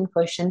 and she can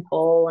push and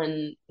pull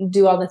and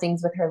do all the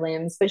things with her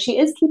limbs, but she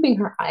is keeping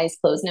her eyes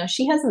closed. Now,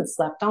 she hasn't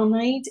slept all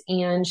night,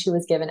 and she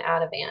was given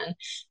Ativan,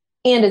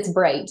 and it's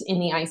bright in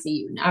the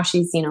ICU. Now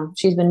she's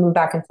been moved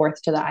back and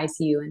forth to the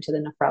ICU and to the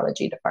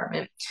nephrology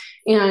department.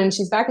 And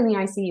she's back in the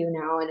ICU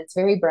now, and it's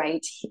very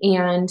bright.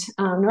 And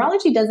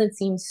neurology doesn't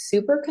seem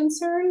super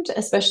concerned,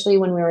 especially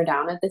when we were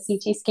down at the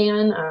CT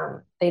scan.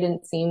 They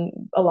didn't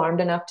seem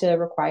alarmed enough to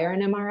require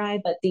an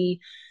MRI, but the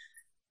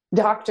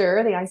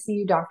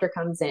ICU doctor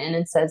comes in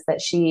and says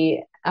that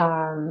she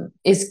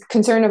is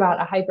concerned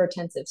about a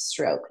hypertensive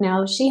stroke.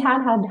 Now, she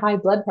had high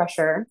blood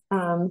pressure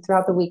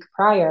throughout the week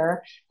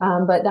prior,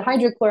 but the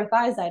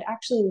hydrochlorothiazide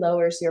actually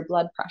lowers your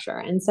blood pressure.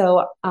 And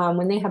so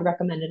when they had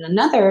recommended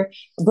another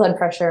blood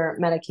pressure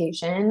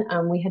medication,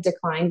 we had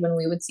declined when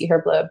we would see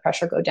her blood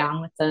pressure go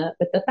down with the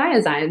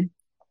thiazide.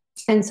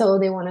 And so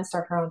they want to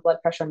start her on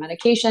blood pressure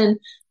medication,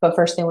 but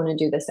first they want to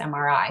do this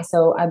MRI.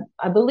 So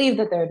I believe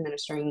that they're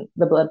administering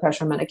the blood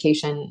pressure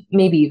medication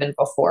maybe even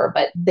before,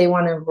 but they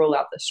want to rule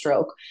out the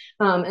stroke.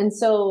 And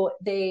so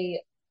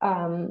they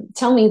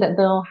tell me that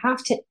they'll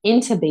have to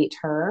intubate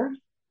her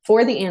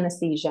for the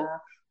anesthesia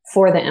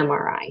for the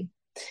MRI.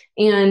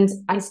 And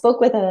I spoke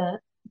with a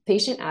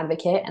patient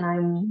advocate, and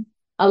I'm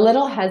a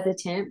little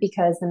hesitant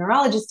because the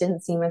neurologist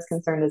didn't seem as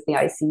concerned as the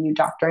ICU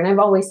doctor. And I've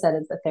always said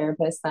as a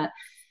therapist that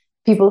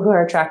people who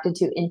are attracted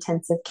to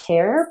intensive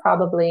care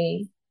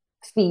probably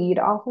feed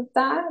off of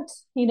that.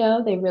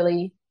 They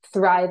really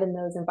thrive in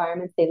those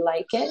environments. They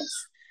like it.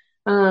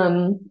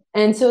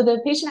 And so the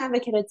patient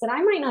advocate had said,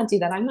 I might not do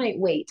that. I might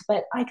wait.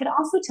 But I could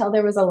also tell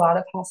there was a lot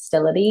of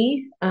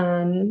hostility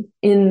in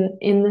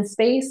the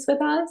space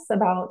with us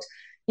about,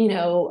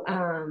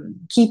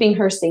 keeping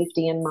her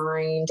safety in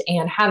mind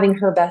and having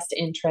her best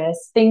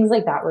interests. Things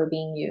like that were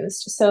being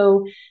used.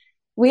 So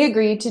we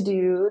agreed to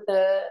do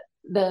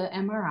the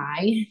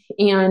MRI,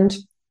 and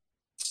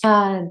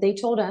they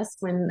told us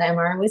when the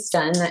MRI was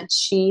done that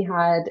she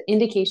had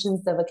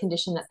indications of a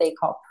condition that they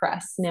call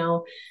PRES.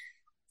 Now,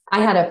 I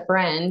had a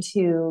friend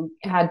who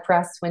had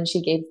PRES when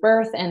she gave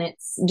birth, and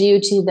it's due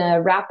to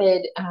the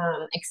rapid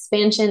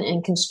expansion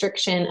and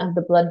constriction of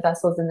the blood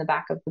vessels in the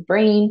back of the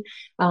brain,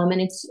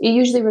 and it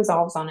usually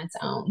resolves on its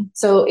own.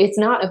 So it's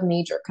not of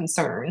major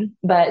concern,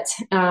 but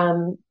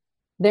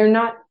they're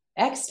not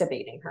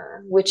extubating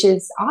her, which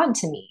is odd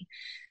to me.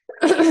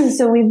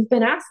 So we've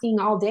been asking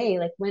all day,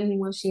 like, when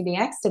will she be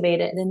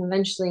extubated? And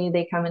eventually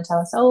they come and tell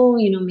us,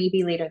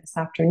 maybe later this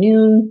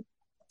afternoon.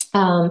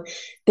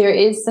 There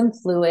is some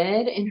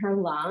fluid in her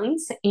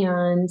lungs,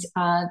 and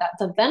that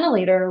the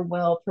ventilator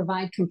will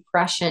provide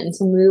compression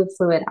to move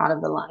fluid out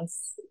of the lungs,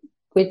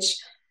 which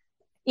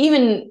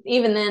even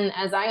then,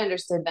 as I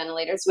understood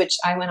ventilators, which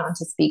I went on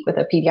to speak with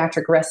a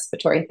pediatric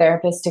respiratory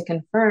therapist to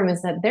confirm,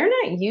 is that they're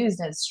not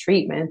used as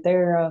treatment.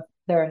 They're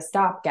a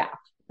stopgap.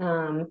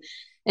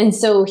 And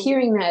so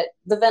hearing that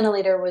the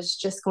ventilator was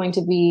just going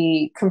to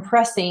be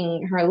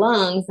compressing her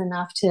lungs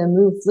enough to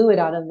move fluid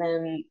out of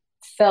them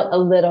felt a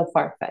little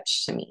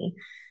far-fetched to me.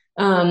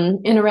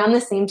 And around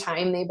the same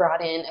time, they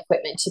brought in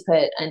equipment to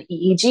put an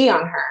EEG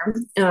on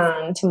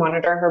her to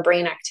monitor her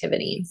brain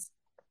activity.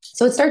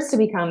 So it starts to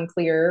become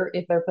clear,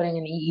 if they're putting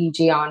an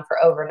EEG on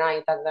for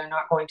overnight, that they're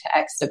not going to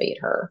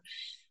extubate her.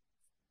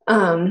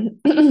 Um,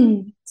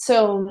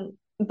 so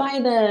by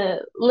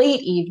the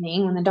late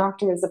evening, when the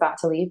doctor is about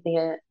to leave,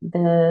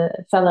 the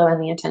fellow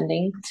and the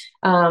attending,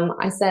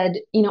 I said,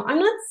 I'm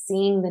not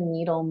seeing the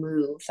needle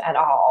move at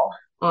all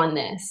on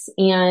this,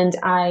 and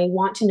I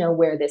want to know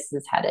where this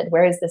is headed.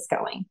 Where is this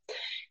going?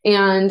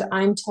 And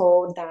I'm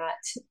told that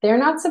they're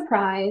not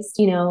surprised,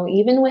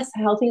 even with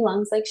healthy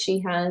lungs like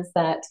she has,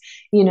 that,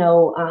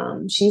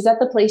 she's at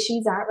the place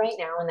she's at right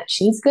now and that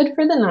she's good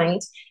for the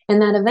night.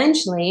 And that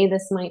eventually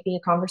this might be a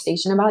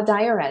conversation about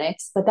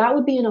diuretics, but that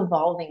would be an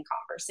evolving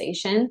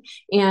conversation.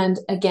 And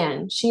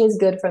again, she is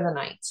good for the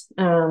night.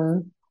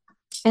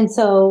 And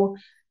so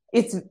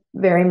it's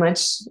very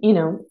much,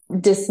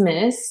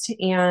 dismissed.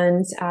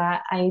 And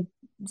I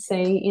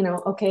say,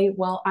 okay,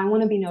 well, I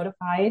want to be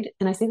notified.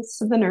 And I say this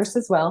to the nurse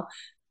as well,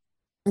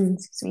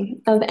 excuse me,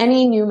 of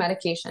any new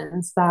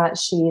medications that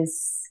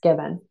she's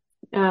given.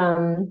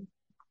 And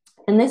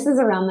this is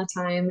around the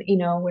time,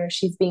 where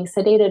she's being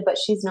sedated, but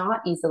she's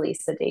not easily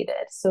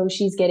sedated. So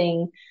she's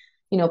getting,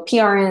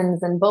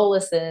 PRNs and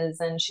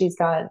boluses, and she's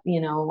got,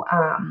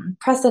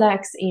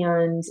 Precedex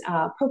and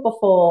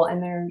Propofol,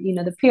 and they're,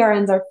 the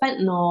PRNs are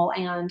fentanyl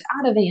and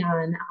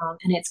Ativan,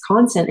 and it's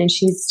constant. And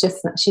she's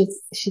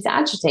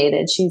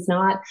agitated. She's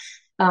not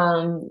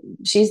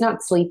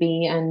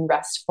sleepy and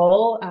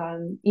restful,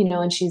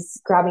 and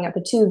she's grabbing at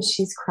the tubes.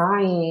 She's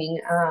crying.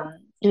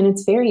 And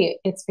it's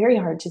very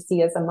hard to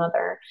see as a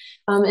mother.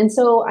 And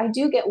so I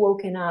do get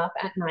woken up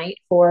at night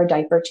for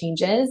diaper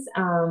changes,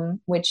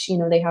 which,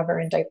 they have her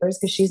in diapers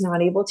because she's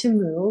not able to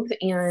move.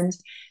 And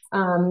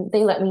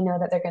they let me know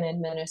that they're going to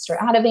administer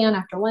Ativan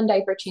after one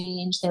diaper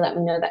change. They let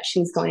me know that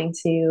she's going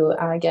to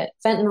get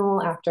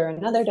fentanyl after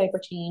another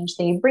diaper change.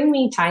 They bring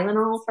me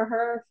Tylenol for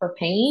her for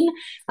pain,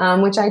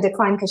 which I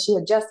declined because she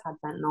had just had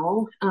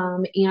fentanyl.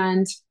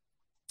 And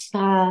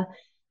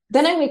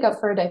then I wake up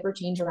for a diaper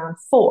change around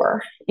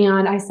 4.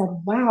 And I said,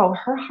 wow,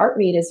 her heart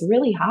rate is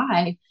really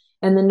high.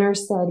 And the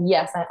nurse said,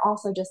 yes, I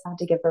also just had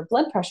to give her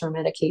blood pressure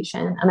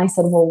medication. And I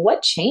said, well,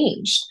 what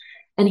changed?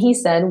 And he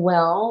said,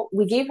 well,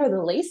 we gave her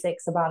the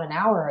Lasix about an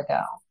hour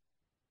ago.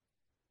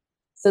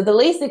 So the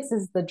Lasix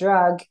is the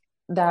drug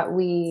that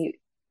we,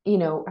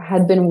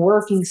 had been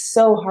working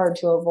so hard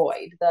to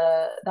avoid.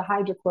 The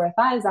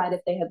hydrochlorothiazide,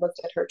 if they had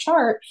looked at her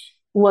chart,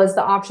 was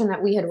the option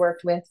that we had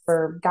worked with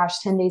for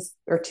 10 days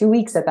or 2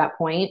 weeks at that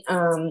point,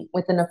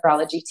 with the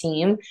nephrology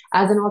team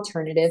as an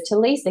alternative to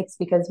Lasix,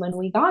 because when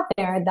we got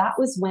there, that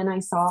was when I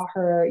saw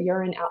her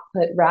urine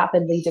output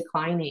rapidly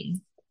declining.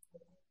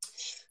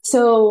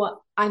 So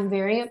I'm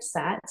very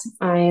upset.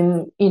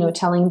 I'm,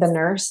 telling the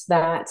nurse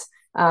that,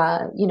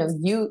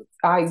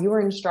 you were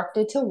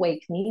instructed to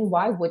wake me.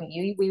 Why wouldn't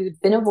you? We've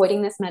been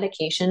avoiding this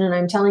medication. And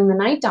I'm telling the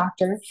night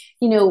doctor,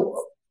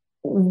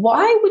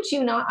 why would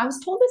you not? I was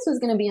told this was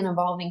going to be an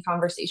evolving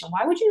conversation.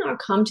 Why would you not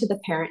come to the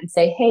parent and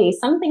say, hey,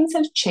 some things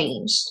have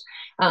changed.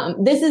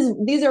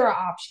 These are our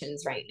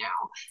options right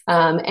now,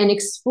 and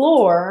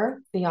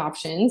explore the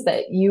options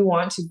that you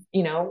want to,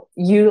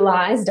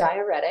 utilize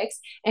diuretics.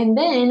 And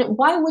then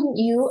why wouldn't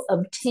you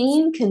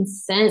obtain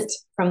consent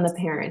from the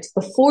parent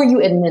before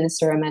you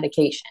administer a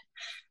medication?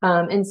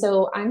 And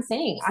so I'm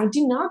saying, I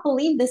do not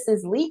believe this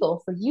is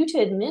legal for you to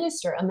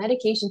administer a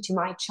medication to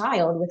my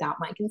child without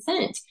my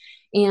consent.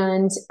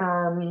 And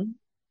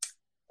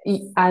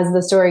as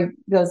the story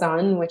goes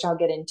on, which I'll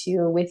get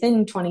into,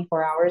 within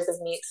 24 hours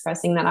of me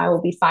expressing that I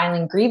will be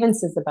filing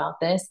grievances about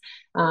this,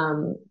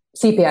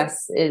 CPS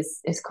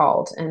is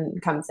called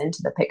and comes into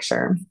the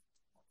picture.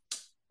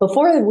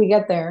 Before we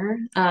get there,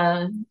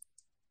 the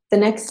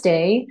next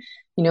day,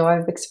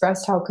 I've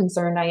expressed how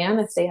concerned I am.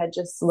 If they had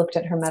just looked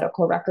at her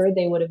medical record,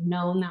 they would have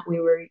known that we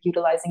were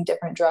utilizing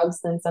different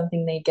drugs than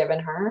something they'd given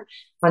her.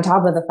 On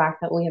top of the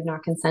fact that we have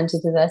not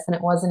consented to this and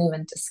it wasn't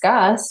even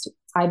discussed,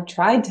 I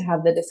tried to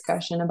have the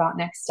discussion about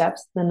next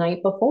steps the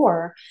night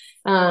before.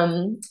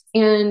 And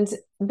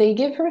they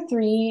give her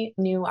 3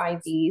 new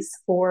IVs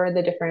for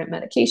the different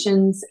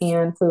medications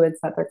and fluids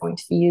that they're going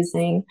to be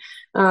using,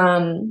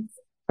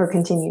 or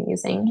continue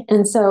using.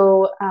 And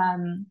so,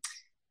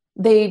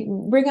 they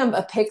bring up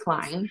a PICC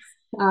line,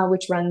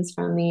 which runs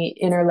from the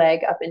inner leg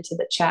up into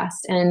the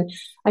chest. And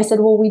I said,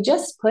 well, we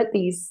just put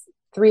these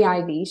 3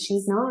 IVs.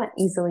 She's not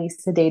easily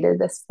sedated,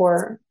 this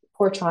poor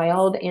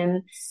child.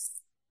 And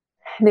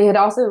they had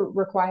also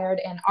required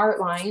an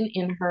art line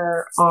in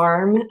her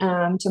arm,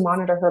 to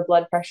monitor her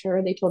blood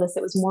pressure. They told us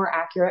it was more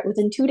accurate.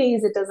 Within 2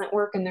 days, it doesn't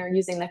work, and they're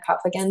using the cuff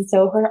again.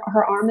 So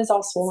her arm is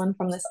all swollen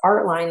from this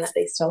art line that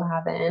they still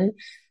have in.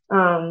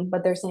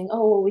 But they're saying,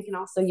 oh, well, we can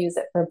also use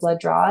it for blood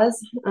draws.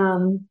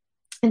 And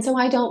so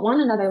I don't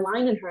want another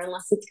line in her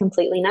unless it's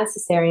completely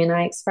necessary. And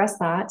I express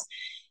that.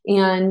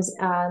 And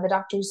the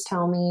doctors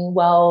tell me,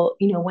 well,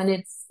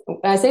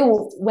 I say,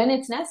 well, when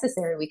it's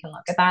necessary, we can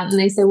look at that. And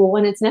they say, well,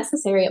 when it's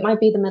necessary, it might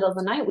be the middle of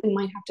the night. We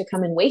might have to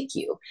come and wake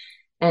you.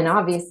 And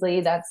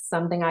obviously that's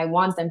something I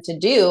want them to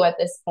do at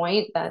this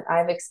point that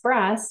I've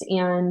expressed.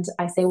 And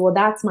I say, well,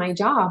 that's my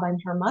job. I'm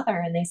her mother.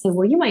 And they say,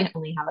 well, you might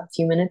only have a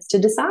few minutes to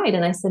decide.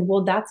 And I said,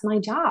 well, that's my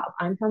job.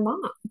 I'm her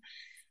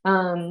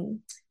mom.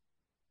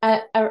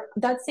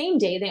 that same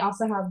day, they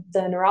also have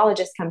the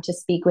neurologist come to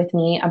speak with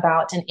me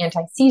about an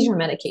anti-seizure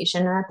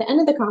medication. And at the end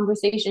of the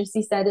conversation,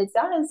 she said it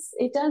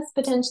does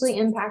potentially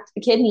impact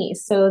the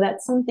kidneys. So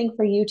that's something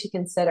for you to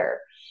consider.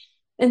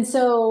 And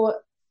so,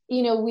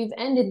 we've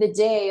ended the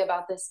day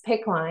about this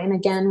PIC line.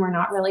 Again, we're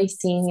not really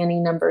seeing any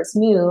numbers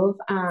move.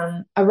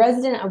 A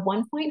resident at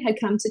one point had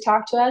come to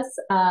talk to us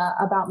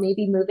about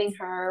maybe moving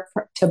her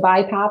to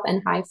BiPAP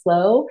and high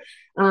flow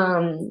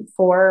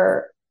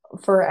for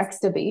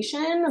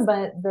extubation,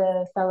 but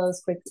the fellow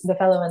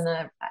and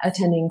the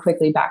attending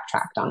quickly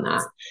backtracked on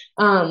that.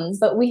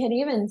 But we had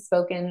even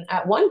spoken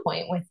at one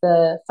point with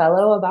the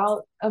fellow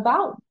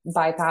about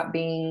BiPAP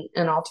being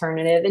an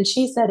alternative, and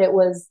she said it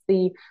was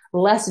the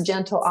less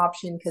gentle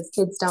option because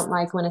kids don't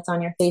like when it's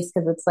on your face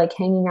because it's like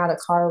hanging out a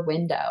car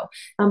window.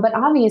 But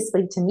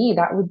obviously, to me,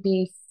 that would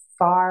be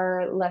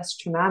far less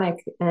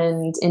traumatic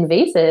and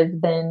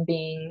invasive than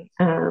being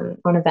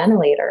on a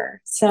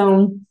ventilator.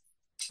 So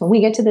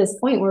we get to this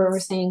point where we're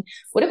saying,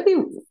 what if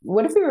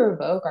we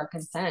revoke our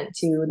consent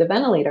to the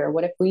ventilator?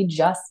 What if we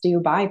just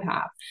do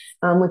BiPAP,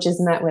 which is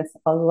met with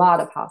a lot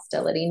of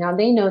hostility? Now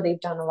they know they've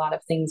done a lot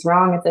of things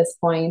wrong at this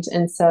point,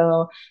 and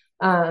so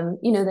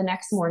the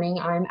next morning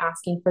I'm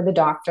asking for the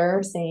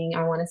doctor, saying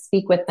I want to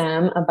speak with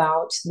them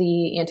about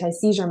the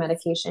anti-seizure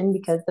medication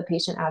because the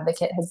patient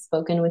advocate had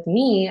spoken with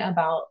me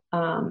about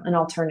an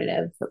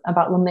alternative,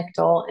 about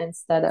Lamictal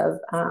instead of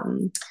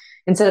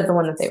the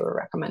one that they were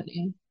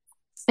recommending.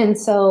 And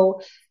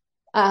so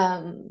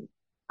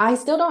I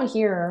still don't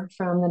hear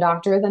from the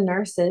doctor. The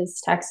nurse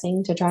is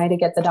texting to try to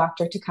get the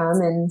doctor to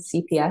come, and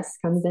CPS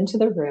comes into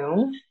the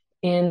room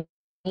and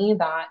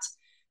that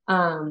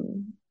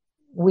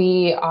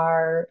we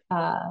are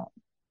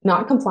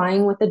not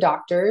complying with the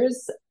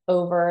doctors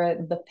over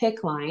the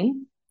PIC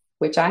line,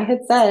 which I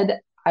had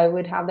said I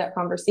would have that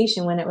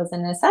conversation when it was a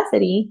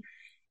necessity,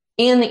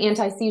 and the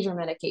anti-seizure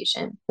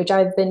medication, which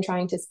I've been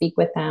trying to speak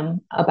with them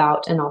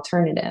about an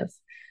alternative.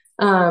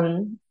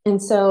 And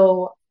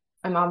so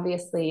I'm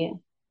obviously,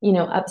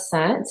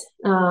 upset.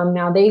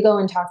 Now they go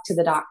and talk to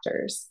the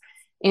doctors,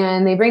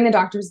 and they bring the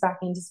doctors back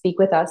in to speak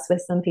with us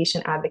with some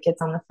patient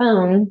advocates on the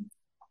phone.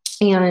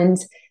 And,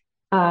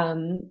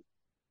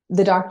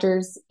 the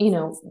doctors,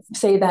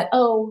 say that,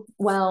 oh,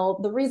 well,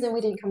 the reason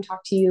we didn't come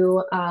talk to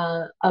you,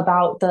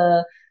 about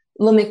the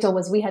Lamictal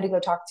was we had to go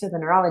talk to the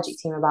neurology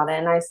team about it.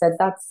 And I said,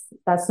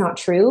 that's not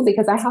true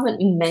because I haven't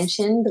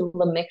mentioned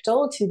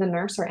Lamictal to the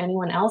nurse or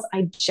anyone else.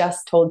 I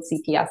just told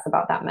CPS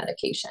about that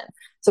medication.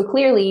 So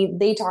clearly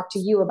they talked to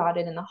you about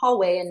it in the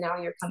hallway, and now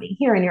you're coming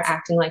here and you're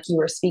acting like you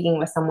were speaking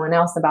with someone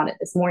else about it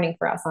this morning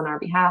for us on our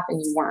behalf,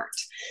 and you weren't.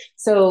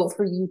 So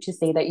for you to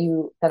say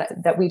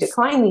that we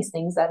decline these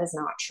things, that is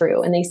not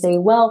true. And they say,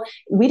 well,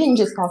 we didn't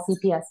just call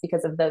CPS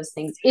because of those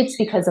things. It's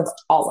because of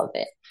all of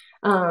it.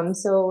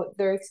 So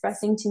they're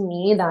expressing to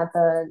me that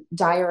the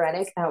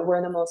diuretic that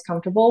we're the most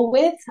comfortable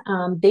with,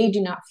 they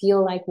do not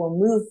feel like will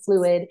move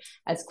fluid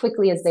as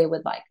quickly as they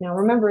would like. Now,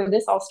 remember,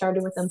 this all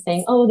started with them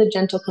saying, oh, the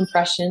gentle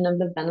compression of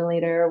the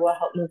ventilator will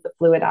help move the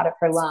fluid out of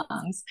her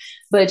lungs.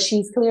 But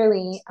she's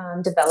clearly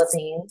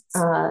developing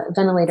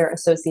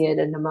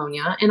ventilator-associated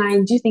pneumonia. And I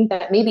do think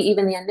that maybe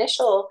even the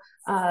initial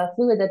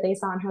fluid that they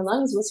saw in her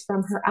lungs was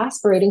from her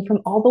aspirating from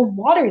all the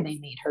water they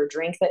made her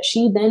drink that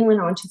she then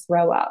went on to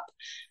throw up.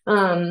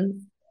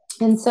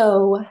 And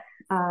so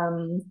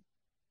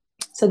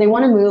they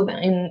want to move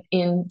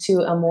into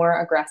a more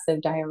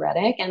aggressive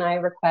diuretic. And I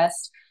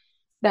request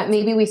that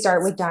maybe we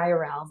start with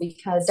Diurel,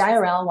 because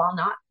Diurel, while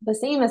not the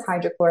same as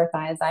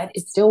hydrochlorothiazide,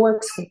 it still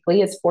works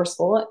quickly. It's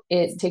forceful.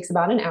 It takes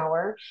about an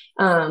hour,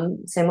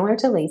 similar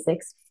to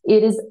Lasix.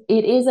 It is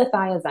a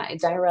thiazide.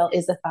 Diurel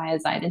is a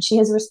thiazide, and she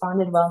has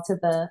responded well to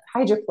the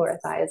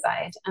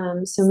hydrochlorothiazide.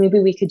 So maybe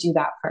we could do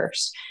that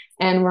first.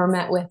 And we're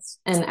met with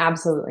an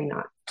absolutely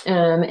not.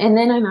 And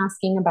then I'm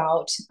asking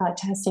about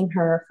testing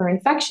her for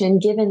infection,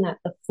 given that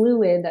the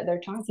fluid that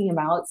they're talking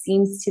about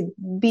seems to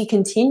be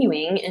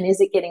continuing, and is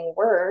it getting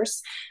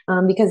worse?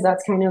 Because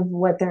that's kind of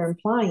what they're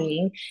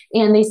implying.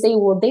 And they say,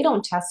 well, they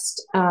don't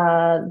test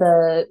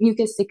the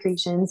mucus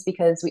secretions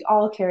because we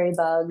all carry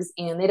bugs,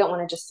 and they don't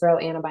want to just throw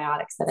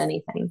antibiotics at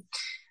anything.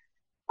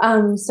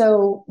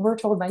 So we're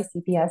told by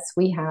CPS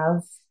we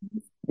have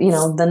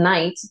the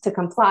night to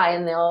comply,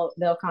 and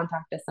they'll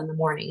contact us in the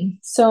morning.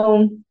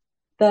 So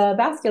the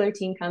vascular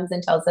team comes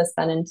and tells us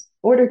that in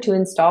order to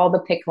install the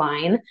PIC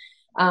line,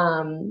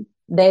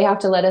 they have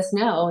to let us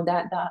know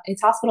that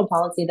it's hospital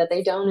policy that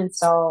they don't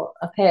install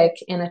a PIC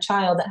in a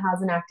child that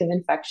has an active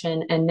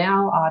infection. And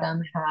now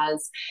Autumn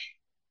has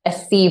a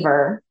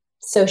fever,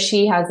 so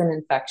she has an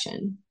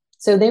infection.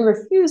 So they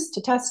refused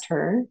to test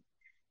her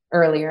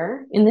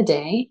earlier in the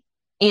day,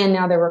 and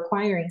now they're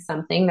requiring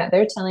something that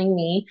they're telling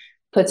me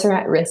puts her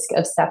at risk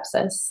of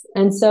sepsis.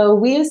 And so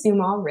we assume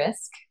all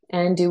risk,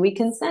 and do we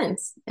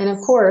consent? And of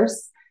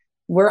course,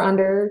 we're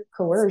under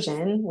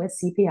coercion with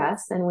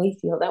CPS, and we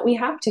feel that we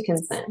have to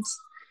consent.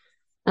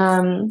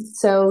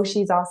 So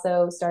she's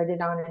also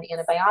started on an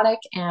antibiotic,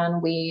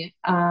 and we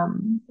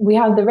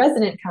have the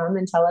resident come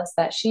and tell us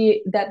that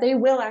they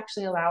will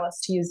actually allow us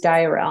to use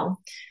Diurel.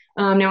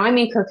 Now I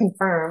make her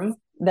confirm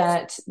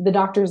that the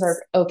doctors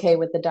are okay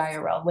with the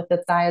Diarel, with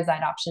the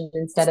thiazide option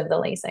instead of the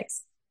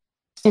Lasix.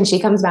 And she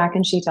comes back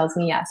and she tells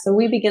me yes. So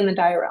we begin the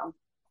Diarel.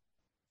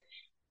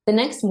 The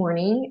next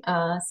morning,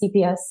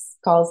 CPS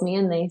calls me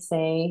and they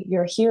say,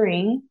 your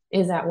hearing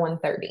is at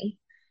 1:30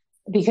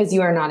 because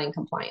you are not in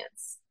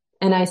compliance.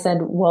 And I said,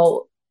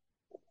 well,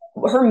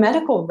 her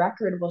medical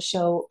record will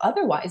show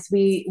otherwise.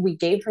 We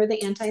gave her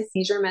the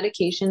anti-seizure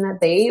medication that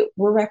they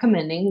were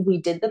recommending. We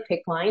did the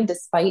PICC line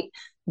despite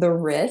the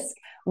risk.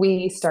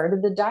 We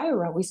started the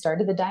Diarel. We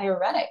started the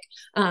diuretic.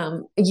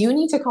 You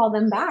need to call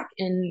them back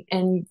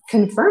and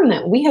confirm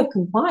that we have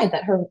complied,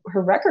 that her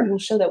record will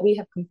show that we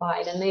have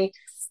complied. And they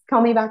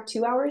call me back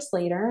 2 hours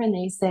later and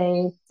they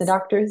say, the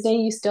doctors say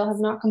you still have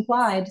not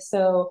complied.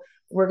 So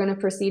we're going to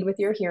proceed with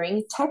your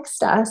hearing.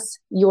 Text us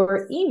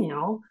your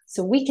email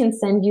so we can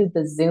send you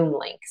the Zoom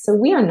link. So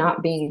we are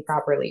not being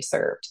properly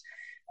served.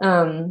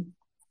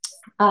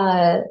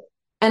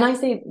 And I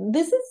say,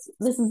 this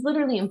is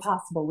literally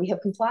impossible. We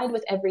have complied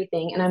with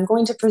everything, and I'm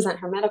going to present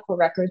her medical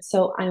records.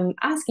 So I'm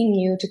asking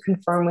you to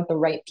confirm with the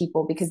right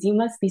people because you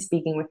must be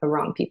speaking with the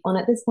wrong people. And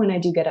at this point, I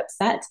do get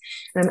upset,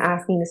 and I'm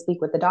asking to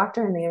speak with the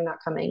doctor, and they are not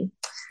coming.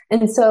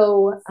 And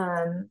so,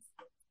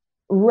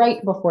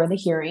 right before the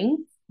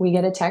hearing, we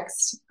get a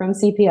text from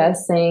CPS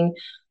saying,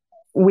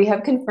 we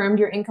have confirmed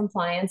you're in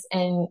compliance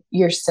and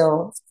you're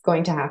still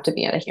going to have to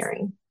be at a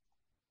hearing.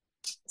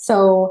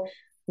 So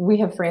we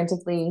have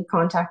frantically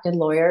contacted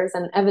lawyers,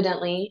 and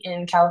evidently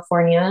in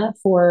California,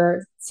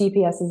 for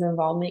CPS's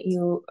involvement,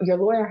 your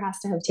lawyer has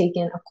to have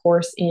taken a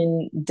course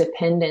in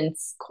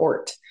dependence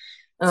court.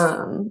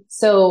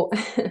 So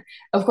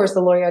of course,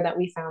 the lawyer that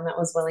we found that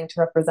was willing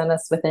to represent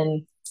us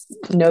within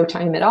no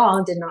time at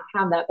all did not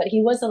have that, but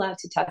he was allowed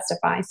to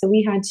testify. So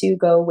we had to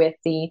go with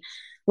the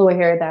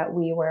lawyer that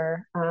we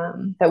were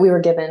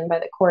given by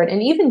the court,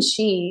 and even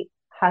she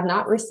had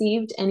not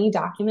received any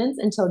documents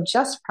until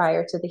just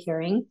prior to the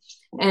hearing.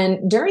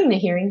 And during the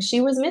hearing, she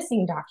was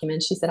missing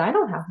documents. She said, I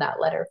don't have that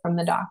letter from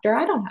the doctor.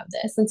 I don't have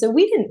this. And so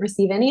we didn't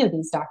receive any of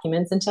these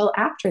documents until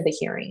after the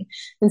hearing.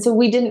 And so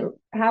we didn't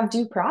have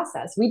due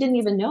process. We didn't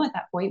even know at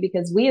that point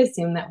because we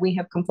assumed that we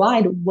have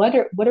complied. What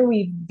are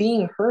we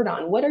being heard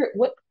on? What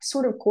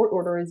sort of court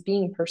order is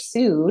being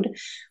pursued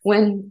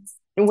when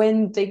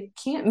they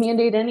can't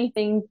mandate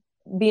anything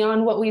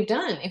beyond what we've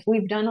done if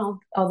we've done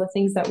all the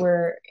things that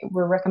were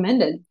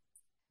recommended.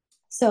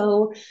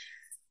 So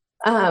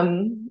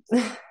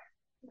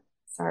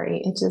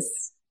sorry,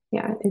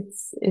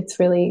 it's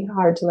really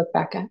hard to look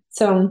back at.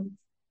 So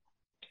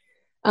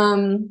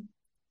in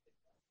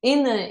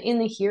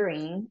the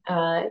hearing,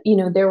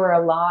 there were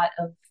a lot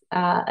of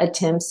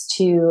attempts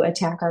to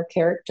attack our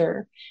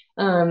character.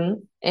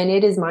 And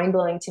it is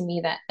mind-blowing to me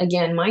that,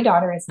 again, my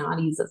daughter is not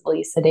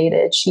easily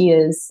sedated. She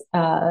is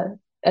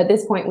at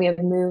this point, we have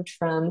moved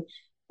from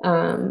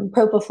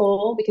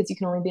propofol, because you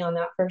can only be on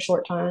that for a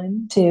short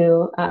time,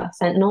 to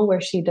fentanyl,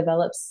 where she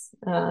develops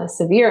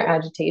severe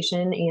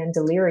agitation and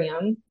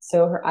delirium.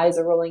 So her eyes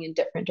are rolling in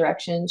different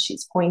directions.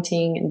 She's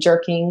pointing and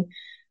jerking.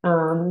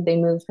 They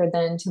moved her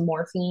then to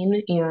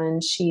morphine,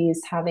 and she's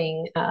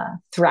having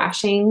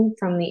thrashing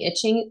from the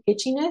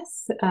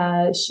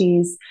itchiness.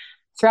 She's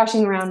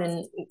thrashing around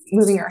and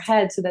moving her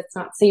head, so that's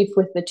not safe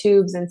with the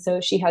tubes. And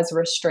so she has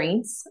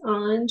restraints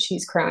on.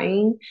 She's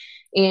crying.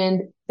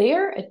 And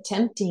they're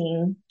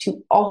attempting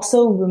to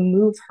also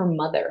remove her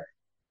mother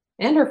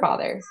and her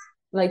father.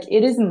 Like,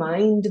 it is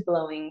mind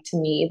blowing to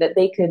me that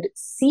they could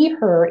see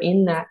her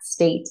in that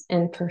state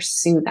and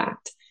pursue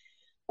that.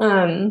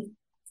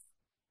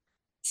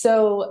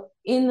 So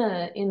in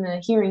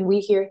the hearing, we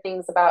hear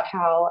things about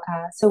how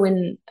so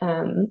when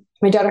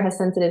my daughter has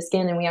sensitive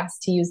skin, and we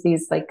asked to use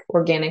these like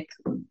organic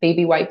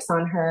baby wipes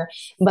on her,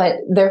 but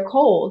they're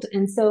cold.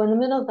 And so in the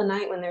middle of the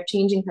night when they're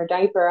changing her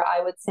diaper,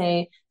 I would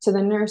say to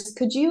the nurse,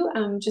 could you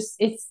since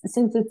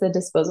it's a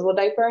disposable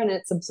diaper and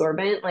it's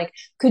absorbent, like,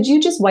 could you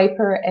just wipe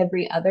her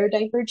every other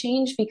diaper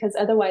change? Because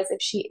otherwise,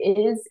 if she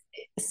is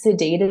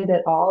sedated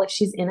at all, if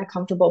she's in a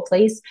comfortable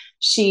place,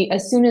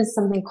 as soon as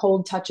something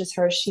cold touches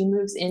her, she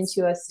moves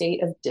into a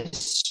state of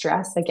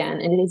distress again.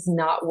 And it is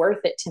not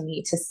worth it to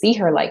me to see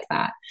her like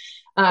that.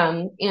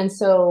 And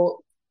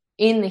so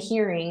in the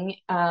hearing,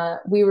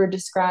 we were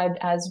described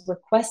as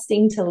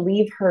requesting to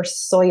leave her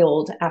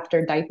soiled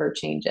after diaper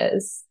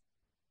changes.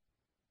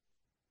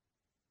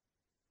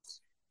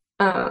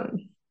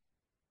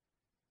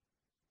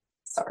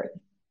 Sorry.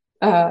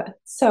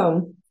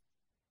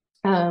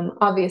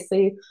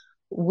 Obviously,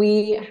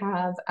 we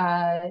have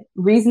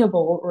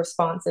reasonable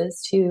responses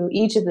to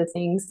each of the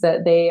things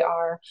that they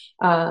are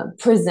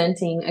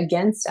presenting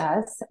against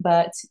us,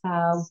 but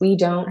we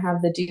don't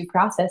have the due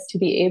process to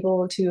be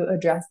able to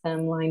address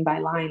them line by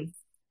line.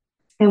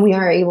 And we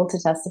are able to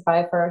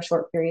testify for a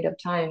short period of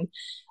time,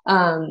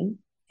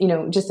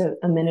 just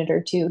a minute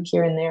or two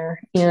here and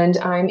there. And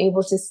I'm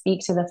able to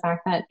speak to the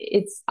fact that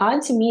it's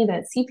odd to me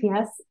that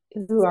CPS,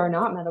 who are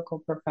not medical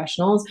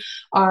professionals,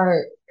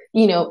 are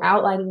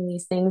outlining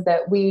these things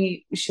that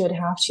we should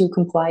have to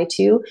comply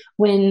to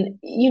when,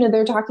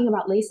 they're talking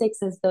about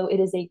Lasix as though it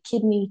is a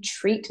kidney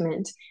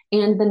treatment.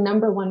 And the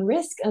number one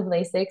risk of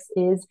Lasix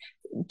is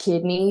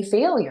kidney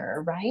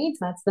failure, right?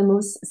 That's the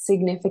most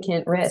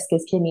significant risk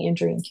is kidney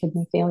injury and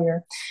kidney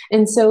failure.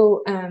 And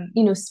so,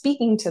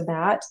 speaking to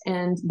that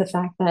and the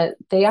fact that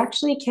they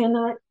actually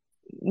cannot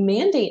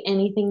mandate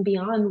anything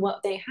beyond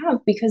what they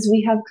have because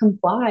we have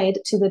complied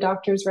to the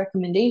doctor's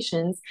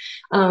recommendations.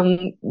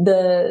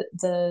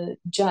 The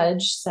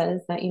judge says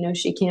that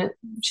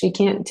she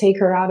can't take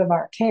her out of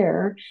our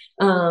care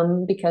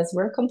because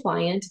we're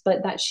compliant,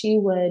 but that she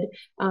would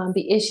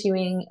be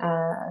issuing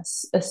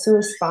a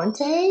sua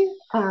sponte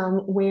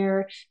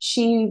where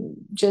she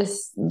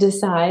just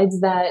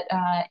decides that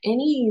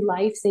any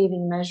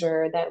life-saving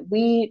measure that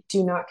we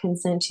do not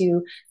consent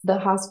to, the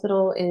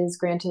hospital is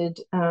granted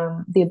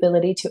the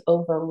ability to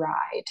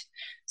override.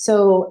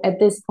 So at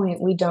this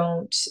point, we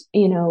don't,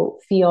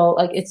 feel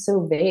like it's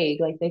so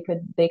vague. Like they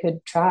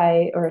could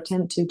try or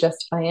attempt to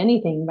justify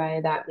anything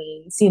by that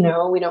means. We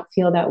don't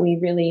feel that we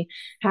really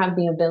have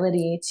the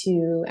ability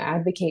to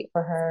advocate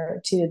for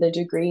her to the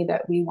degree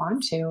that we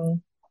want to.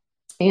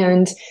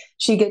 And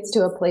she gets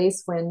to a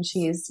place when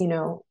she's,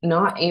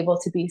 not able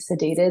to be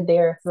sedated.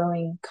 They're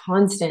throwing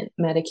constant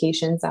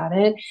medications at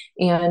it,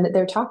 and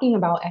they're talking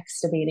about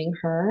extubating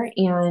her.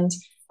 And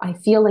I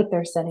feel like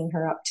they're setting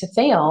her up to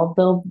fail.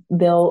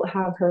 They'll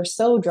have her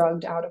so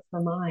drugged out of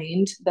her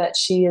mind that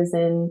she is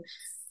in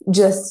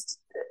just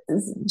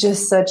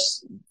such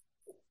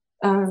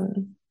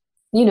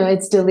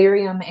it's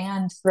delirium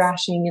and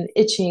thrashing and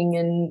itching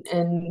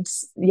and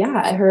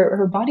yeah,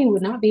 her body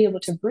would not be able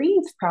to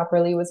breathe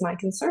properly was my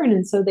concern.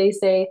 And so they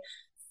say,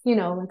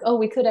 like, oh,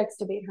 we could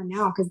extubate her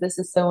now because this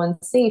is so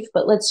unsafe,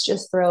 but let's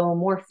just throw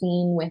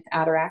morphine with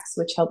Atarax,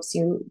 which helps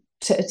you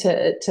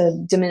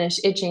to diminish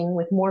itching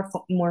with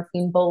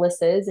morphine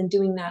boluses, and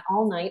doing that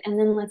all night. And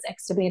then let's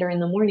extubate her in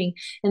the morning.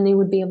 And they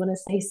would be able to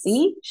say,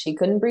 see, she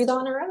couldn't breathe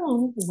on her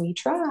own. We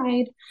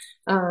tried.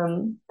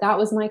 That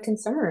was my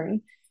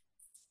concern.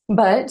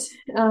 But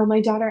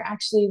my daughter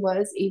actually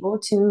was able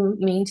to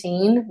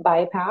maintain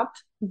BiPAP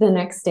the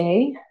next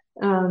day.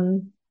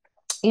 And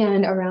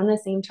around the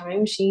same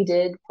time, she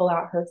did pull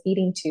out her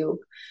feeding tube.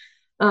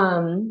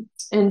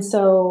 And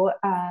so,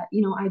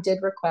 I did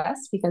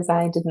request, because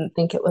I didn't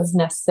think it was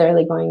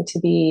necessarily going to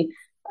be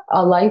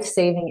a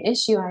life-saving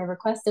issue. I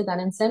requested that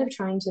instead of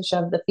trying to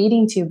shove the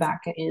feeding tube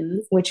back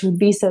in, which would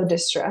be so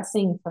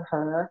distressing for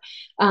her,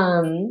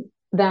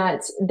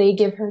 that they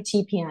give her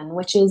TPN,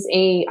 which is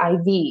a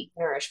IV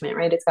nourishment,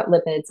 right? It's got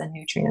lipids and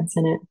nutrients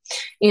in it.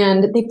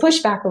 And they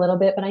pushed back a little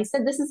bit, but I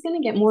said, this is going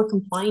to get more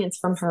compliance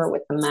from her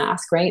with the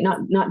mask, right?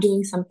 Not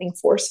doing something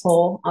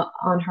forceful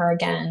on her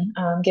again,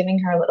 giving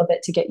her a little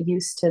bit to get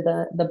used to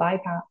the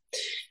BiPAP.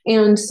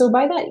 And so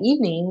by that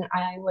evening,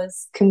 I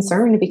was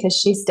concerned because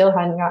she still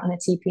hadn't gotten the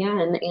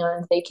TPN,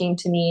 and they came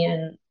to me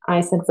and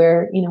I said,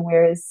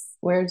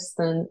 where's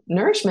the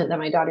nourishment that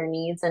my daughter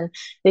needs? And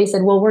they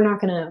said, well, we're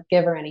not going to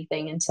give her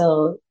anything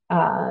until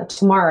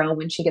tomorrow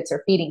when she gets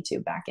her feeding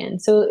tube back in.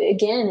 So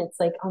again, it's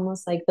like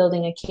almost like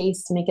building a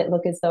case to make it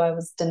look as though I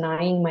was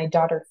denying my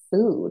daughter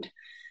food.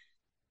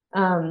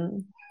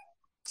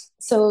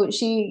 So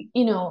she,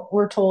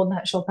 we're told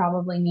that she'll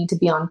probably need to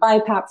be on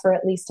BiPAP for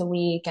at least a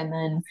week. And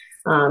then,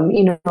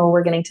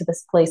 we're getting to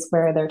this place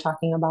where they're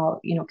talking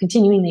about,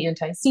 continuing the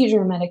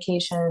anti-seizure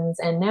medications.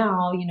 And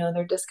now,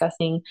 they're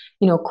discussing,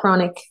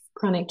 chronic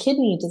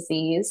kidney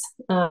disease,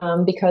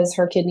 because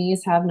her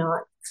kidneys have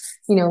not,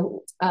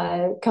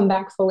 come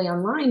back fully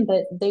online.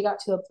 But they got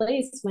to a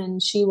place when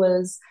she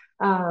was,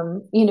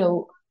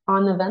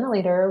 on the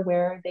ventilator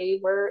where they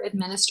were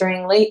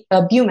administering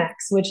Bumex,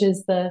 which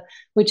is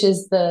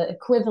the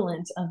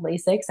equivalent of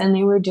Lasix, and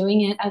they were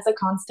doing it as a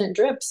constant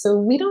drip. So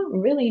we don't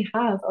really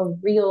have a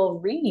real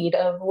read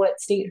of what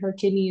state her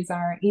kidneys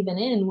are even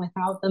in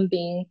without them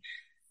being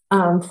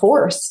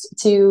forced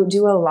to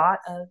do a lot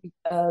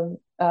of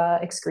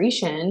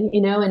excretion,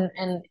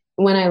 and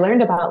when I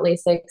learned about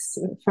Lasix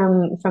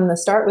from the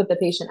start with the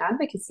patient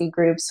advocacy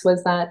groups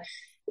was that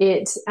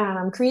it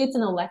creates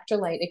an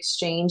electrolyte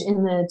exchange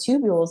in the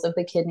tubules of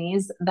the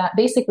kidneys that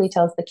basically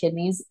tells the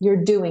kidneys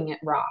you're doing it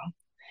wrong.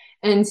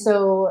 And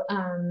so,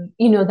 that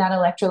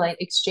electrolyte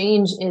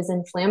exchange is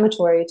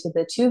inflammatory to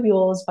the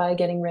tubules by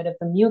getting rid of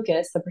the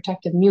mucus, the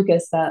protective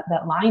mucus that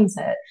lines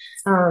it.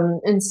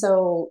 And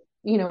so,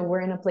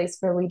 we're in a place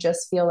where we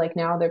just feel like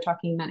now they're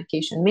talking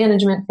medication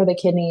management for the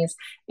kidneys,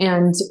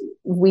 and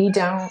we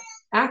don't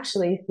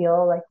actually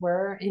feel like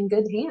we're in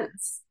good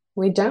hands.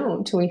 We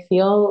don't. We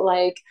feel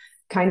like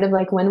kind of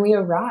like when we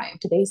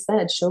arrived, they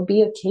said she'll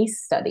be a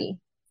case study.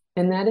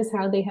 And that is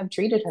how they have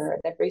treated her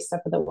at every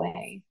step of the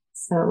way.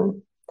 So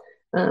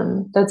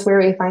that's where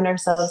we find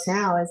ourselves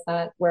now, is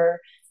that we're,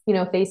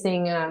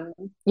 facing,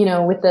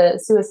 with the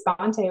sua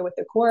sponte with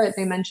the court,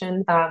 they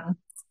mentioned that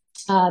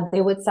they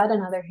would set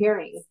another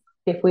hearing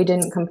if we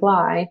didn't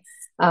comply,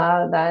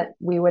 that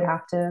we would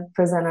have to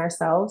present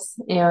ourselves,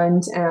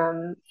 and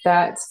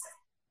that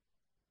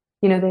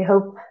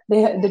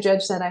the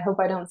judge said, I hope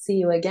I don't see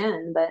you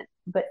again. But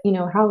but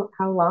how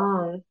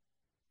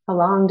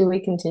long do we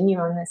continue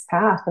on this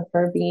path of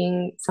her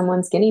being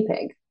someone's guinea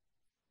pig?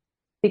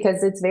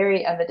 Because it's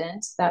very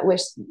evident that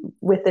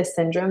with this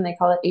syndrome, they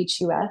call it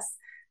HUS,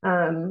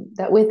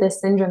 that with this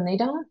syndrome, they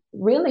don't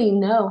really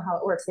know how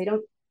it works. They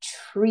don't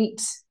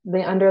treat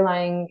the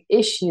underlying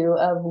issue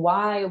of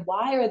why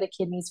are the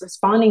kidneys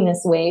responding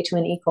this way to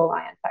an E.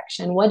 coli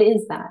infection? What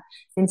is that?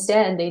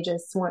 Instead, they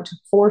just want to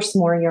force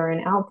more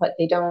urine output.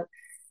 They don't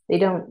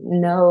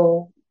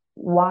know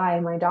why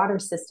my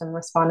daughter's system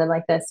responded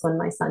like this when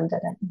my son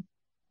didn't.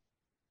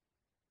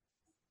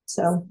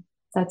 So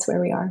that's where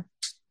we are.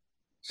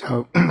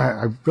 So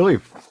I really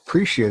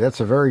appreciate it. That's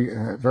a very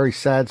very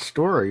sad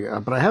story.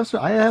 But I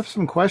have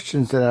some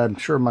questions that I'm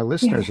sure my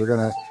listeners are Yes.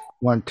 gonna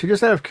want to.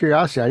 Just out of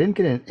curiosity, I didn't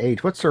get an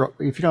age. What's her,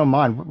 if you don't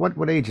mind,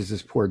 what age is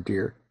this poor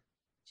dear?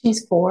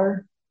 She's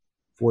 4.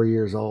 4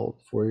 years old.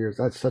 4 years.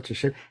 That's such a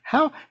shame.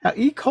 How now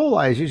E.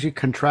 coli is usually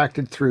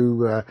contracted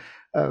through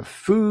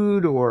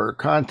food or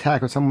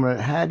contact with someone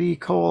that had E.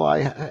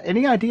 coli.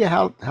 Any idea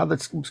how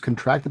that's was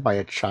contracted by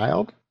a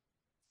child?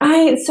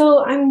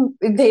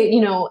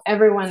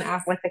 Everyone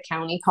asked, like the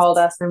county called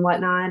us and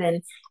whatnot,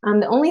 and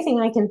the only thing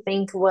I can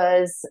think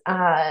was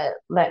that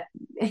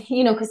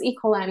because E.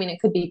 coli, I mean, it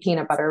could be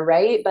peanut butter,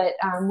 right? But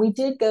we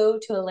did go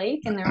to a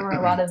lake, and there were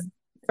a lot of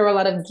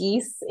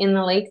geese in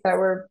the lake that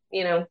were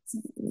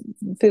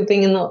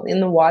pooping in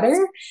the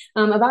water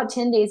about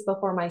 10 days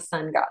before my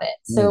son got it.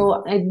 Mm.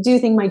 So I do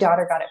think my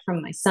daughter got it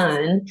from my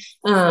son.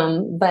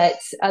 But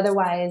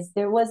otherwise,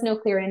 there was no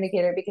clear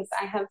indicator because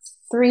I have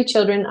 3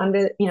 children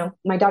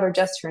my daughter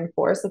just turned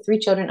 4. So 3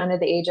 children under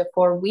the age of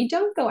 4. We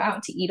don't go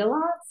out to eat a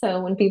lot.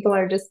 So when people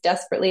are just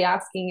desperately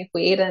asking if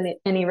we ate at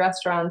any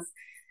restaurants,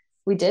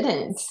 we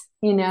didn't.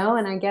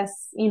 And I guess,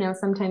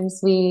 sometimes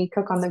we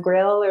cook on the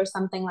grill or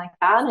something like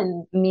that,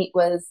 and meat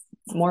was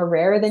more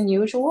rare than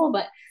usual.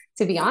 But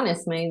to be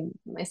honest, my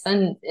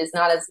son is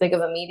not as big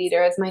of a meat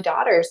eater as my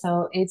daughter.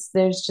 So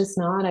there's just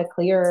not a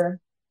clear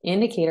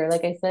indicator.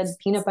 Like I said,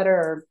 peanut butter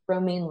or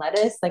romaine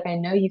lettuce, like I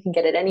know you can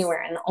get it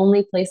anywhere. And the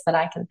only place that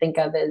I can think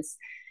of is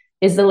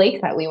the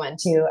lake that we went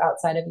to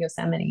outside of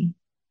Yosemite.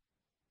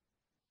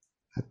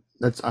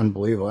 That's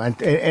unbelievable, and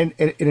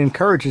it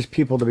encourages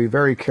people to be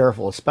very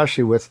careful,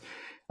 especially with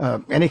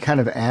any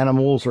kind of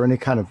animals or any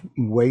kind of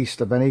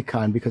waste of any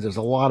kind, because there's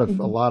Mhm.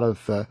 a lot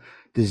of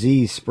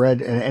disease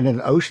spread, and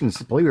in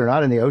oceans, believe it or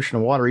not, in the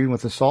ocean water, even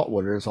with the salt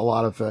water, there's a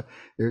lot of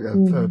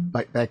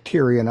Mhm.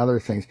 bacteria and other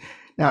things.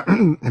 Now,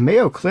 the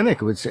Mayo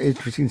Clinic, was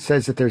interesting,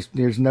 says that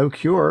there's no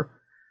cure,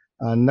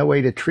 no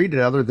way to treat it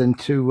other than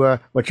to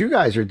what you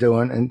guys are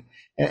doing,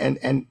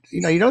 and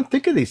you don't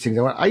think of these things.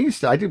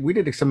 We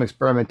did some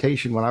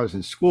experimentation when I was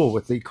in school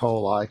with E.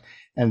 coli,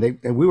 and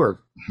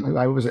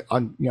I was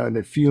on in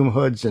the fume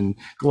hoods and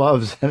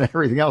gloves and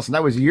everything else, and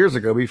that was years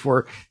ago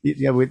before they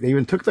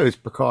even took those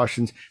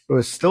precautions. But it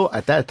was still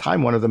at that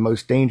time one of the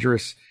most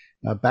dangerous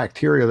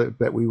bacteria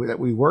that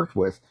we worked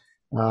with,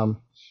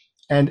 um,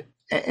 and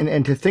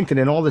and to think that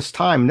in all this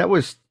time, that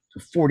was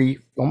 40,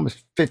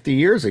 almost 50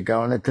 years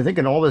ago, and to think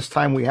in all this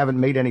time we haven't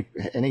made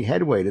any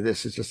headway to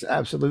this is just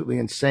absolutely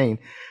insane.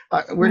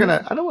 We're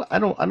Right. gonna. I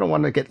don't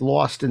want to get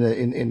lost in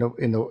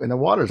the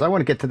waters. I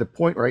want to get to the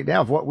point right now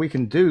of what we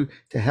can do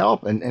to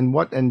help, and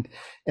what can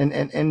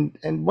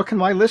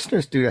my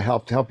listeners do to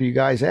help you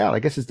guys out. I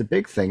guess is the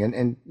big thing,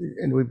 and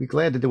we'd be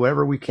glad to do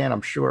whatever we can.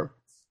 I'm sure.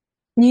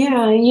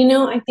 Yeah,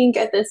 I think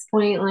at this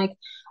point, like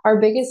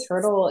our biggest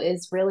hurdle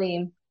is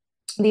really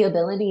the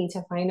ability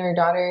to find our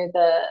daughter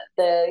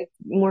the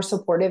more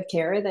supportive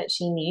care that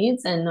she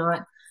needs, and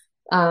not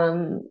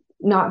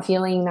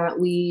feeling that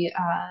we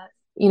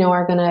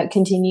are going to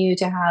continue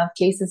to have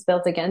cases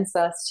built against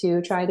us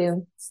to try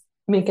to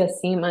make us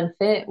seem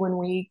unfit when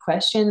we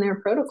question their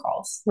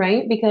protocols,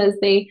 right? Because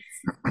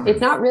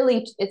it's not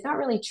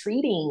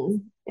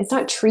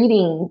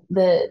treating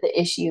the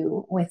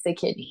issue with the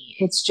kidney.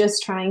 It's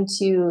just trying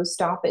to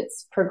stop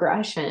its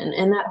progression.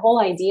 And that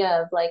whole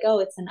idea of like, oh,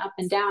 it's an up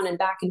and down and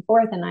back and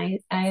forth. And I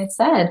had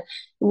said,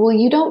 well,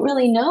 you don't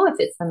really know if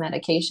it's the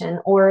medication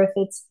or if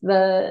it's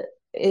the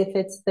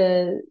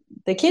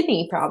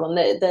kidney problem,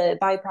 the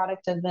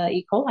byproduct of the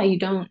E. coli. You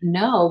don't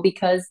know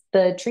because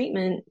the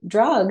treatment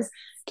drugs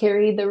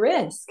carry the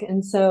risk.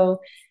 And so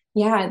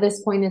yeah, at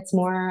this point, it's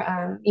more,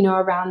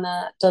 around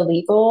the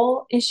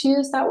legal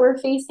issues that we're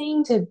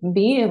facing to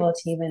be able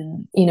to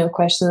even,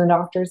 question the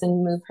doctors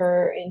and move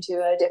her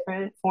into a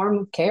different form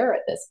of care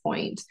at this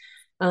point.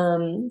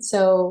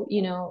 So,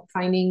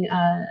 finding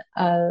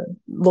a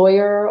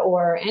lawyer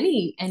or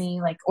any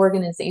like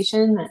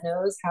organization that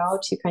knows how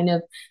to kind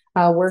of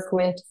work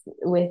with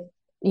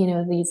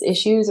these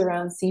issues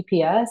around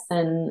CPS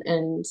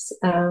and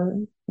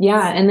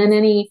yeah, and then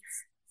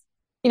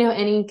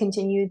any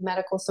continued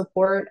medical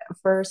support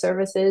for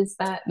services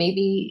that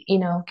maybe,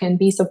 can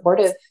be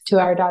supportive to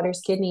our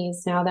daughter's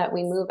kidneys now that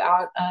we move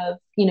out of,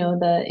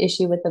 the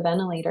issue with the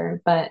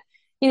ventilator. But,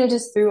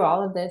 just through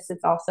all of this,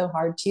 it's also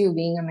hard too,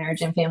 being a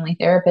marriage and family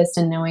therapist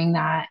and knowing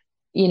that,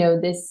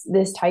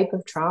 this type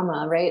of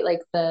trauma, right?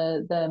 Like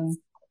the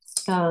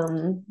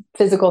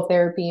physical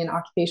therapy and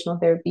occupational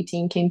therapy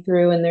team came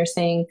through, and they're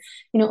saying,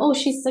 oh,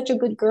 she's such a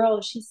good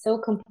girl. She's so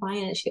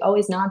compliant. She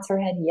always nods her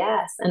head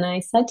yes. And I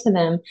said to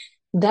them,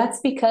 that's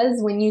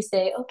because when you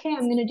say, okay,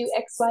 I'm going to do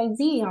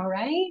XYZ, all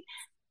right?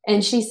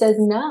 And she says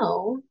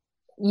no,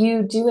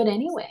 you do it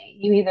anyway.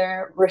 You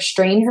either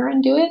restrain her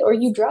and do it, or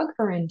you drug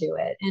her and do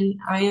it. And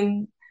I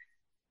am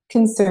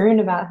concerned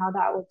about how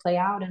that will play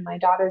out in my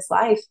daughter's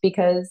life,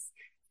 because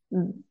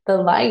the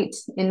light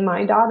in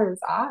my daughter's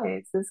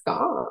eyes is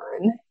gone.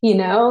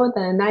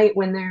 The night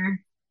when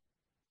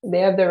they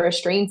have the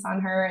restraints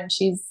on her and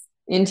she's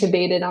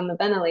intubated on the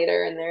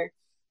ventilator, and they're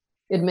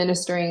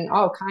administering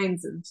all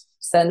kinds of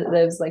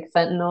sedatives like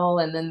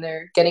fentanyl, and then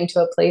they're getting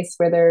to a place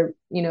where they're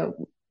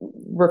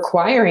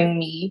requiring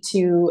me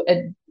to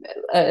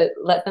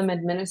let them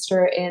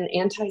administer an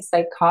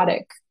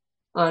antipsychotic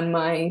on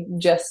my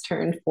just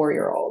turned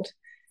 4-year-old.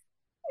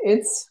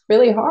 It's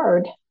really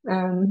hard.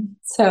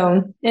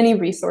 So any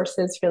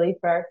resources really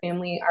for our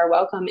family are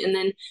welcome. And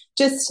then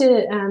just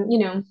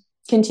to,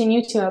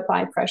 continue to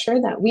apply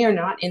pressure that we are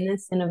not in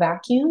this in a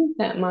vacuum,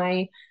 that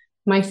my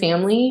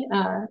family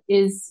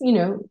is,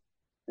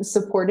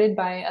 supported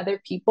by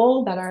other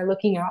people that are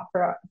looking out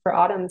for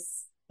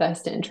Autumn's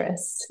best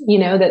interests,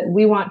 that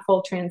we want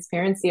full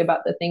transparency about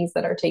the things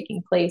that are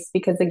taking place,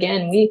 because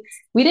again,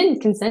 we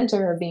didn't consent to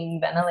her being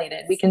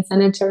ventilated. We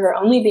consented to her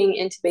only being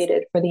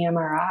intubated for the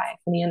MRI,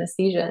 for the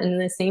anesthesia, and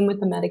the same with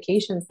the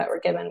medications that were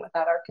given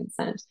without our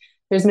consent.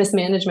 There's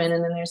mismanagement,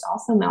 and then there's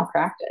also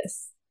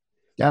malpractice.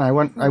 Yeah,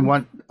 and I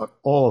want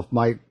all of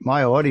my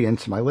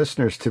audience, my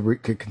listeners, to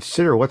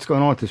consider what's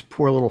going on with this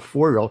poor little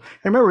 4-year-old.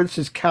 And remember, this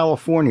is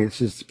California. This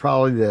is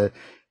probably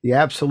the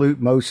absolute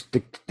most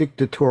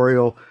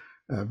dictatorial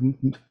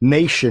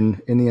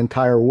nation in the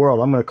entire world.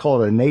 I'm going to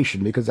call it a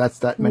nation because that's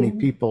that many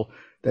people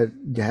that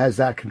has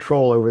that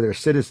control over their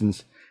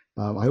citizens.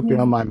 I hope you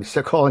don't mind me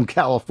calling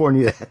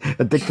California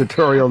a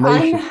dictatorial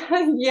nation.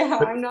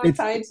 I'm not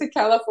tied to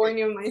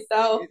California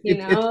myself,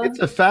 It's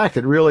a fact.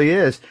 It really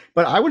is.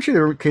 But I want you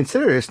to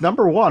consider this.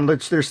 Number one,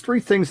 there's three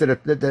things that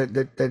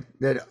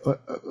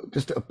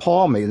just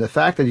appall me. The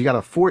fact that you got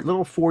a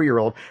little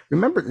 4-year-old.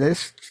 Remember,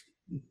 this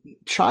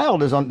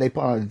child is on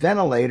a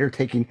ventilator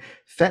taking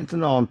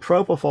fentanyl and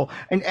propofol,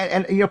 and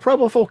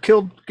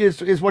propofol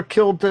is what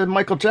killed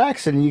Michael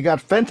Jackson. You got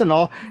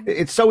fentanyl.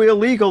 It's so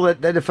illegal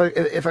that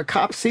if a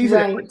cop sees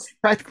it,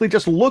 practically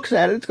just looks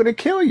at it, it's going to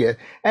kill you.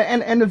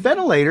 And the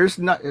ventilators,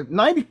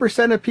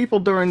 90% of people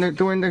during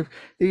the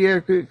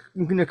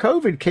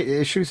COVID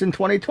issues in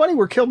 2020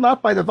 were killed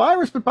not by the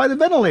virus but by the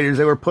ventilators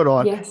they were put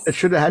on. Yes. That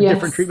should have had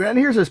different treatment. And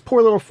here's this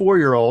poor little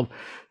 4-year-old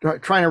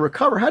trying to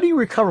recover. How do you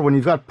recover when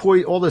you've got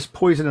all this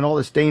poison and all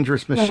this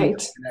dangerous machine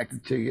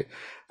connected to you?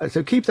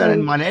 So keep that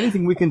in mind.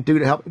 Anything we can do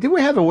to help. Do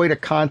we have a way to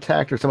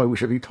contact or somebody we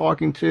should be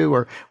talking to,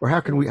 or how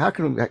can we do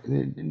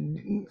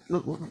you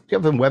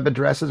have some web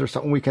addresses or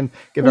something we can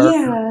give our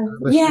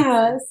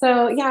listeners?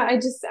 So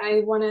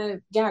I want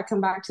to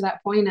come back to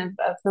that point of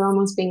her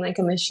almost being like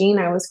a machine.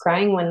 I was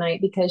crying one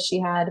night because she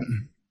had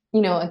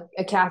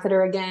a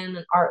catheter again,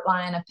 an art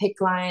line, a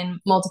PICC line,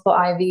 multiple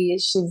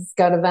IVs. She's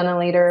got a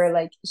ventilator.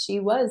 Like, she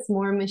was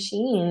more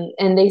machine,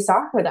 and they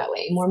saw her that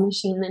way, more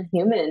machine than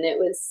human. It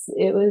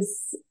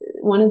was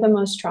one of the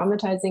most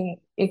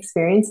traumatizing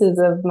experiences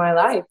of my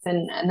life,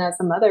 and as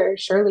a mother,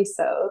 surely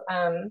so.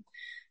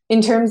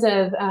 In terms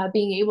of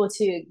being able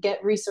to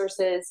get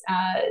resources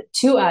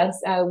to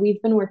us, we've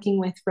been working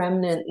with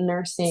Remnant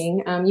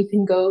Nursing. You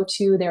can go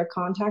to their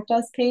Contact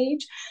Us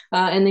page,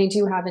 and they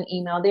do have an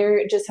email.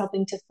 They're just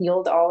helping to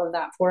field all of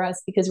that for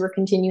us, because we're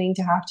continuing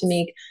to have to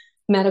make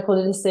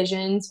medical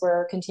decisions.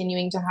 We're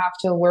continuing to have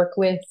to work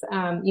with,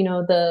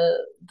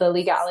 the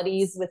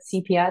legalities with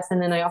CPS.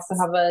 And then I also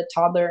have a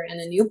toddler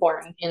and a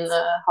newborn in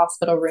the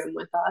hospital room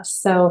with us.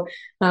 So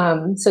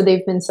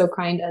they've been so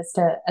kind as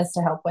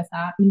to help with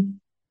that.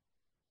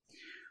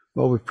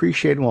 Well, we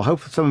appreciate it. And we'll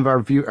hope some of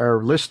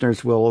our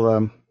listeners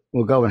will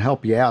go and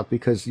help you out,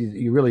 because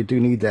you really do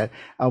need that.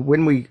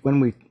 When we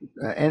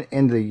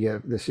end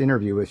this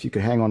interview, if you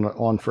could hang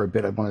on for a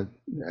bit, I want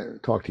to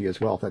talk to you as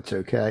well, if that's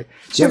okay.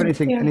 Do you have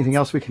anything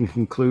else we can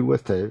conclude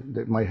with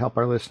that might help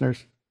our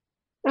listeners?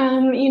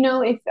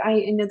 If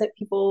I know that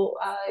people,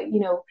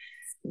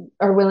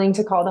 are willing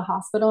to call the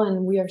hospital,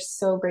 and we are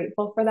so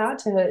grateful for that,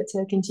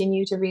 to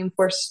continue to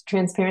reinforce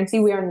transparency.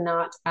 We are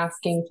not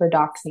asking for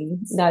doxing.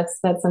 That's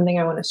something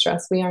I want to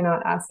stress. We are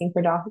not asking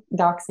for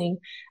doxing,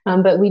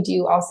 but we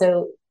do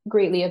also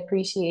greatly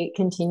appreciate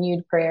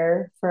continued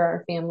prayer for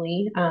our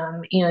family,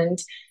 and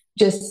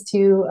just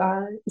to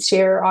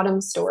share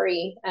Autumn's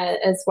story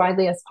as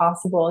widely as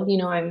possible.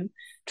 I'm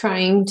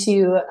trying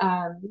to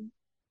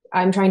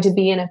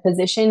be in a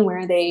position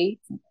where they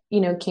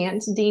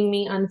can't deem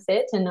me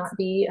unfit and not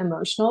be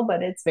emotional,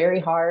 but it's very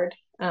hard,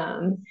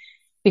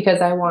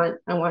 because I want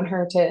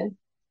her to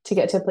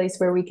get to a place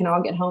where we can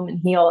all get home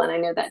and heal. And I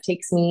know that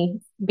takes me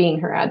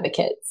being her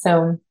advocate.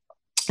 So,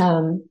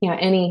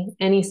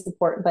 any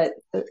support, but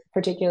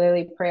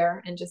particularly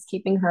prayer, and just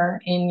keeping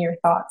her in your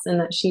thoughts, and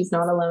that she's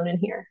not alone in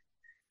here.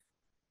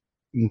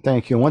 And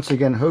thank you. Once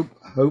again, Hope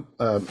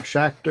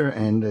Schachter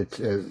and its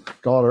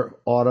daughter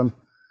Autumn.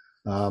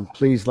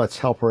 Please let's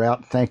help her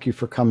out. Thank you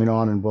for coming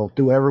on, and we'll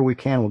do whatever we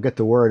can. We'll get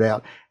the word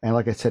out. And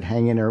like I said,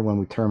 hang in there when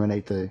we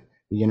terminate the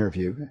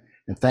interview.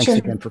 And thanks Sure.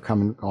 again for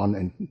coming on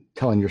and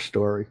telling your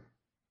story.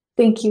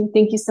 Thank you.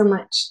 Thank you so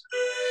much.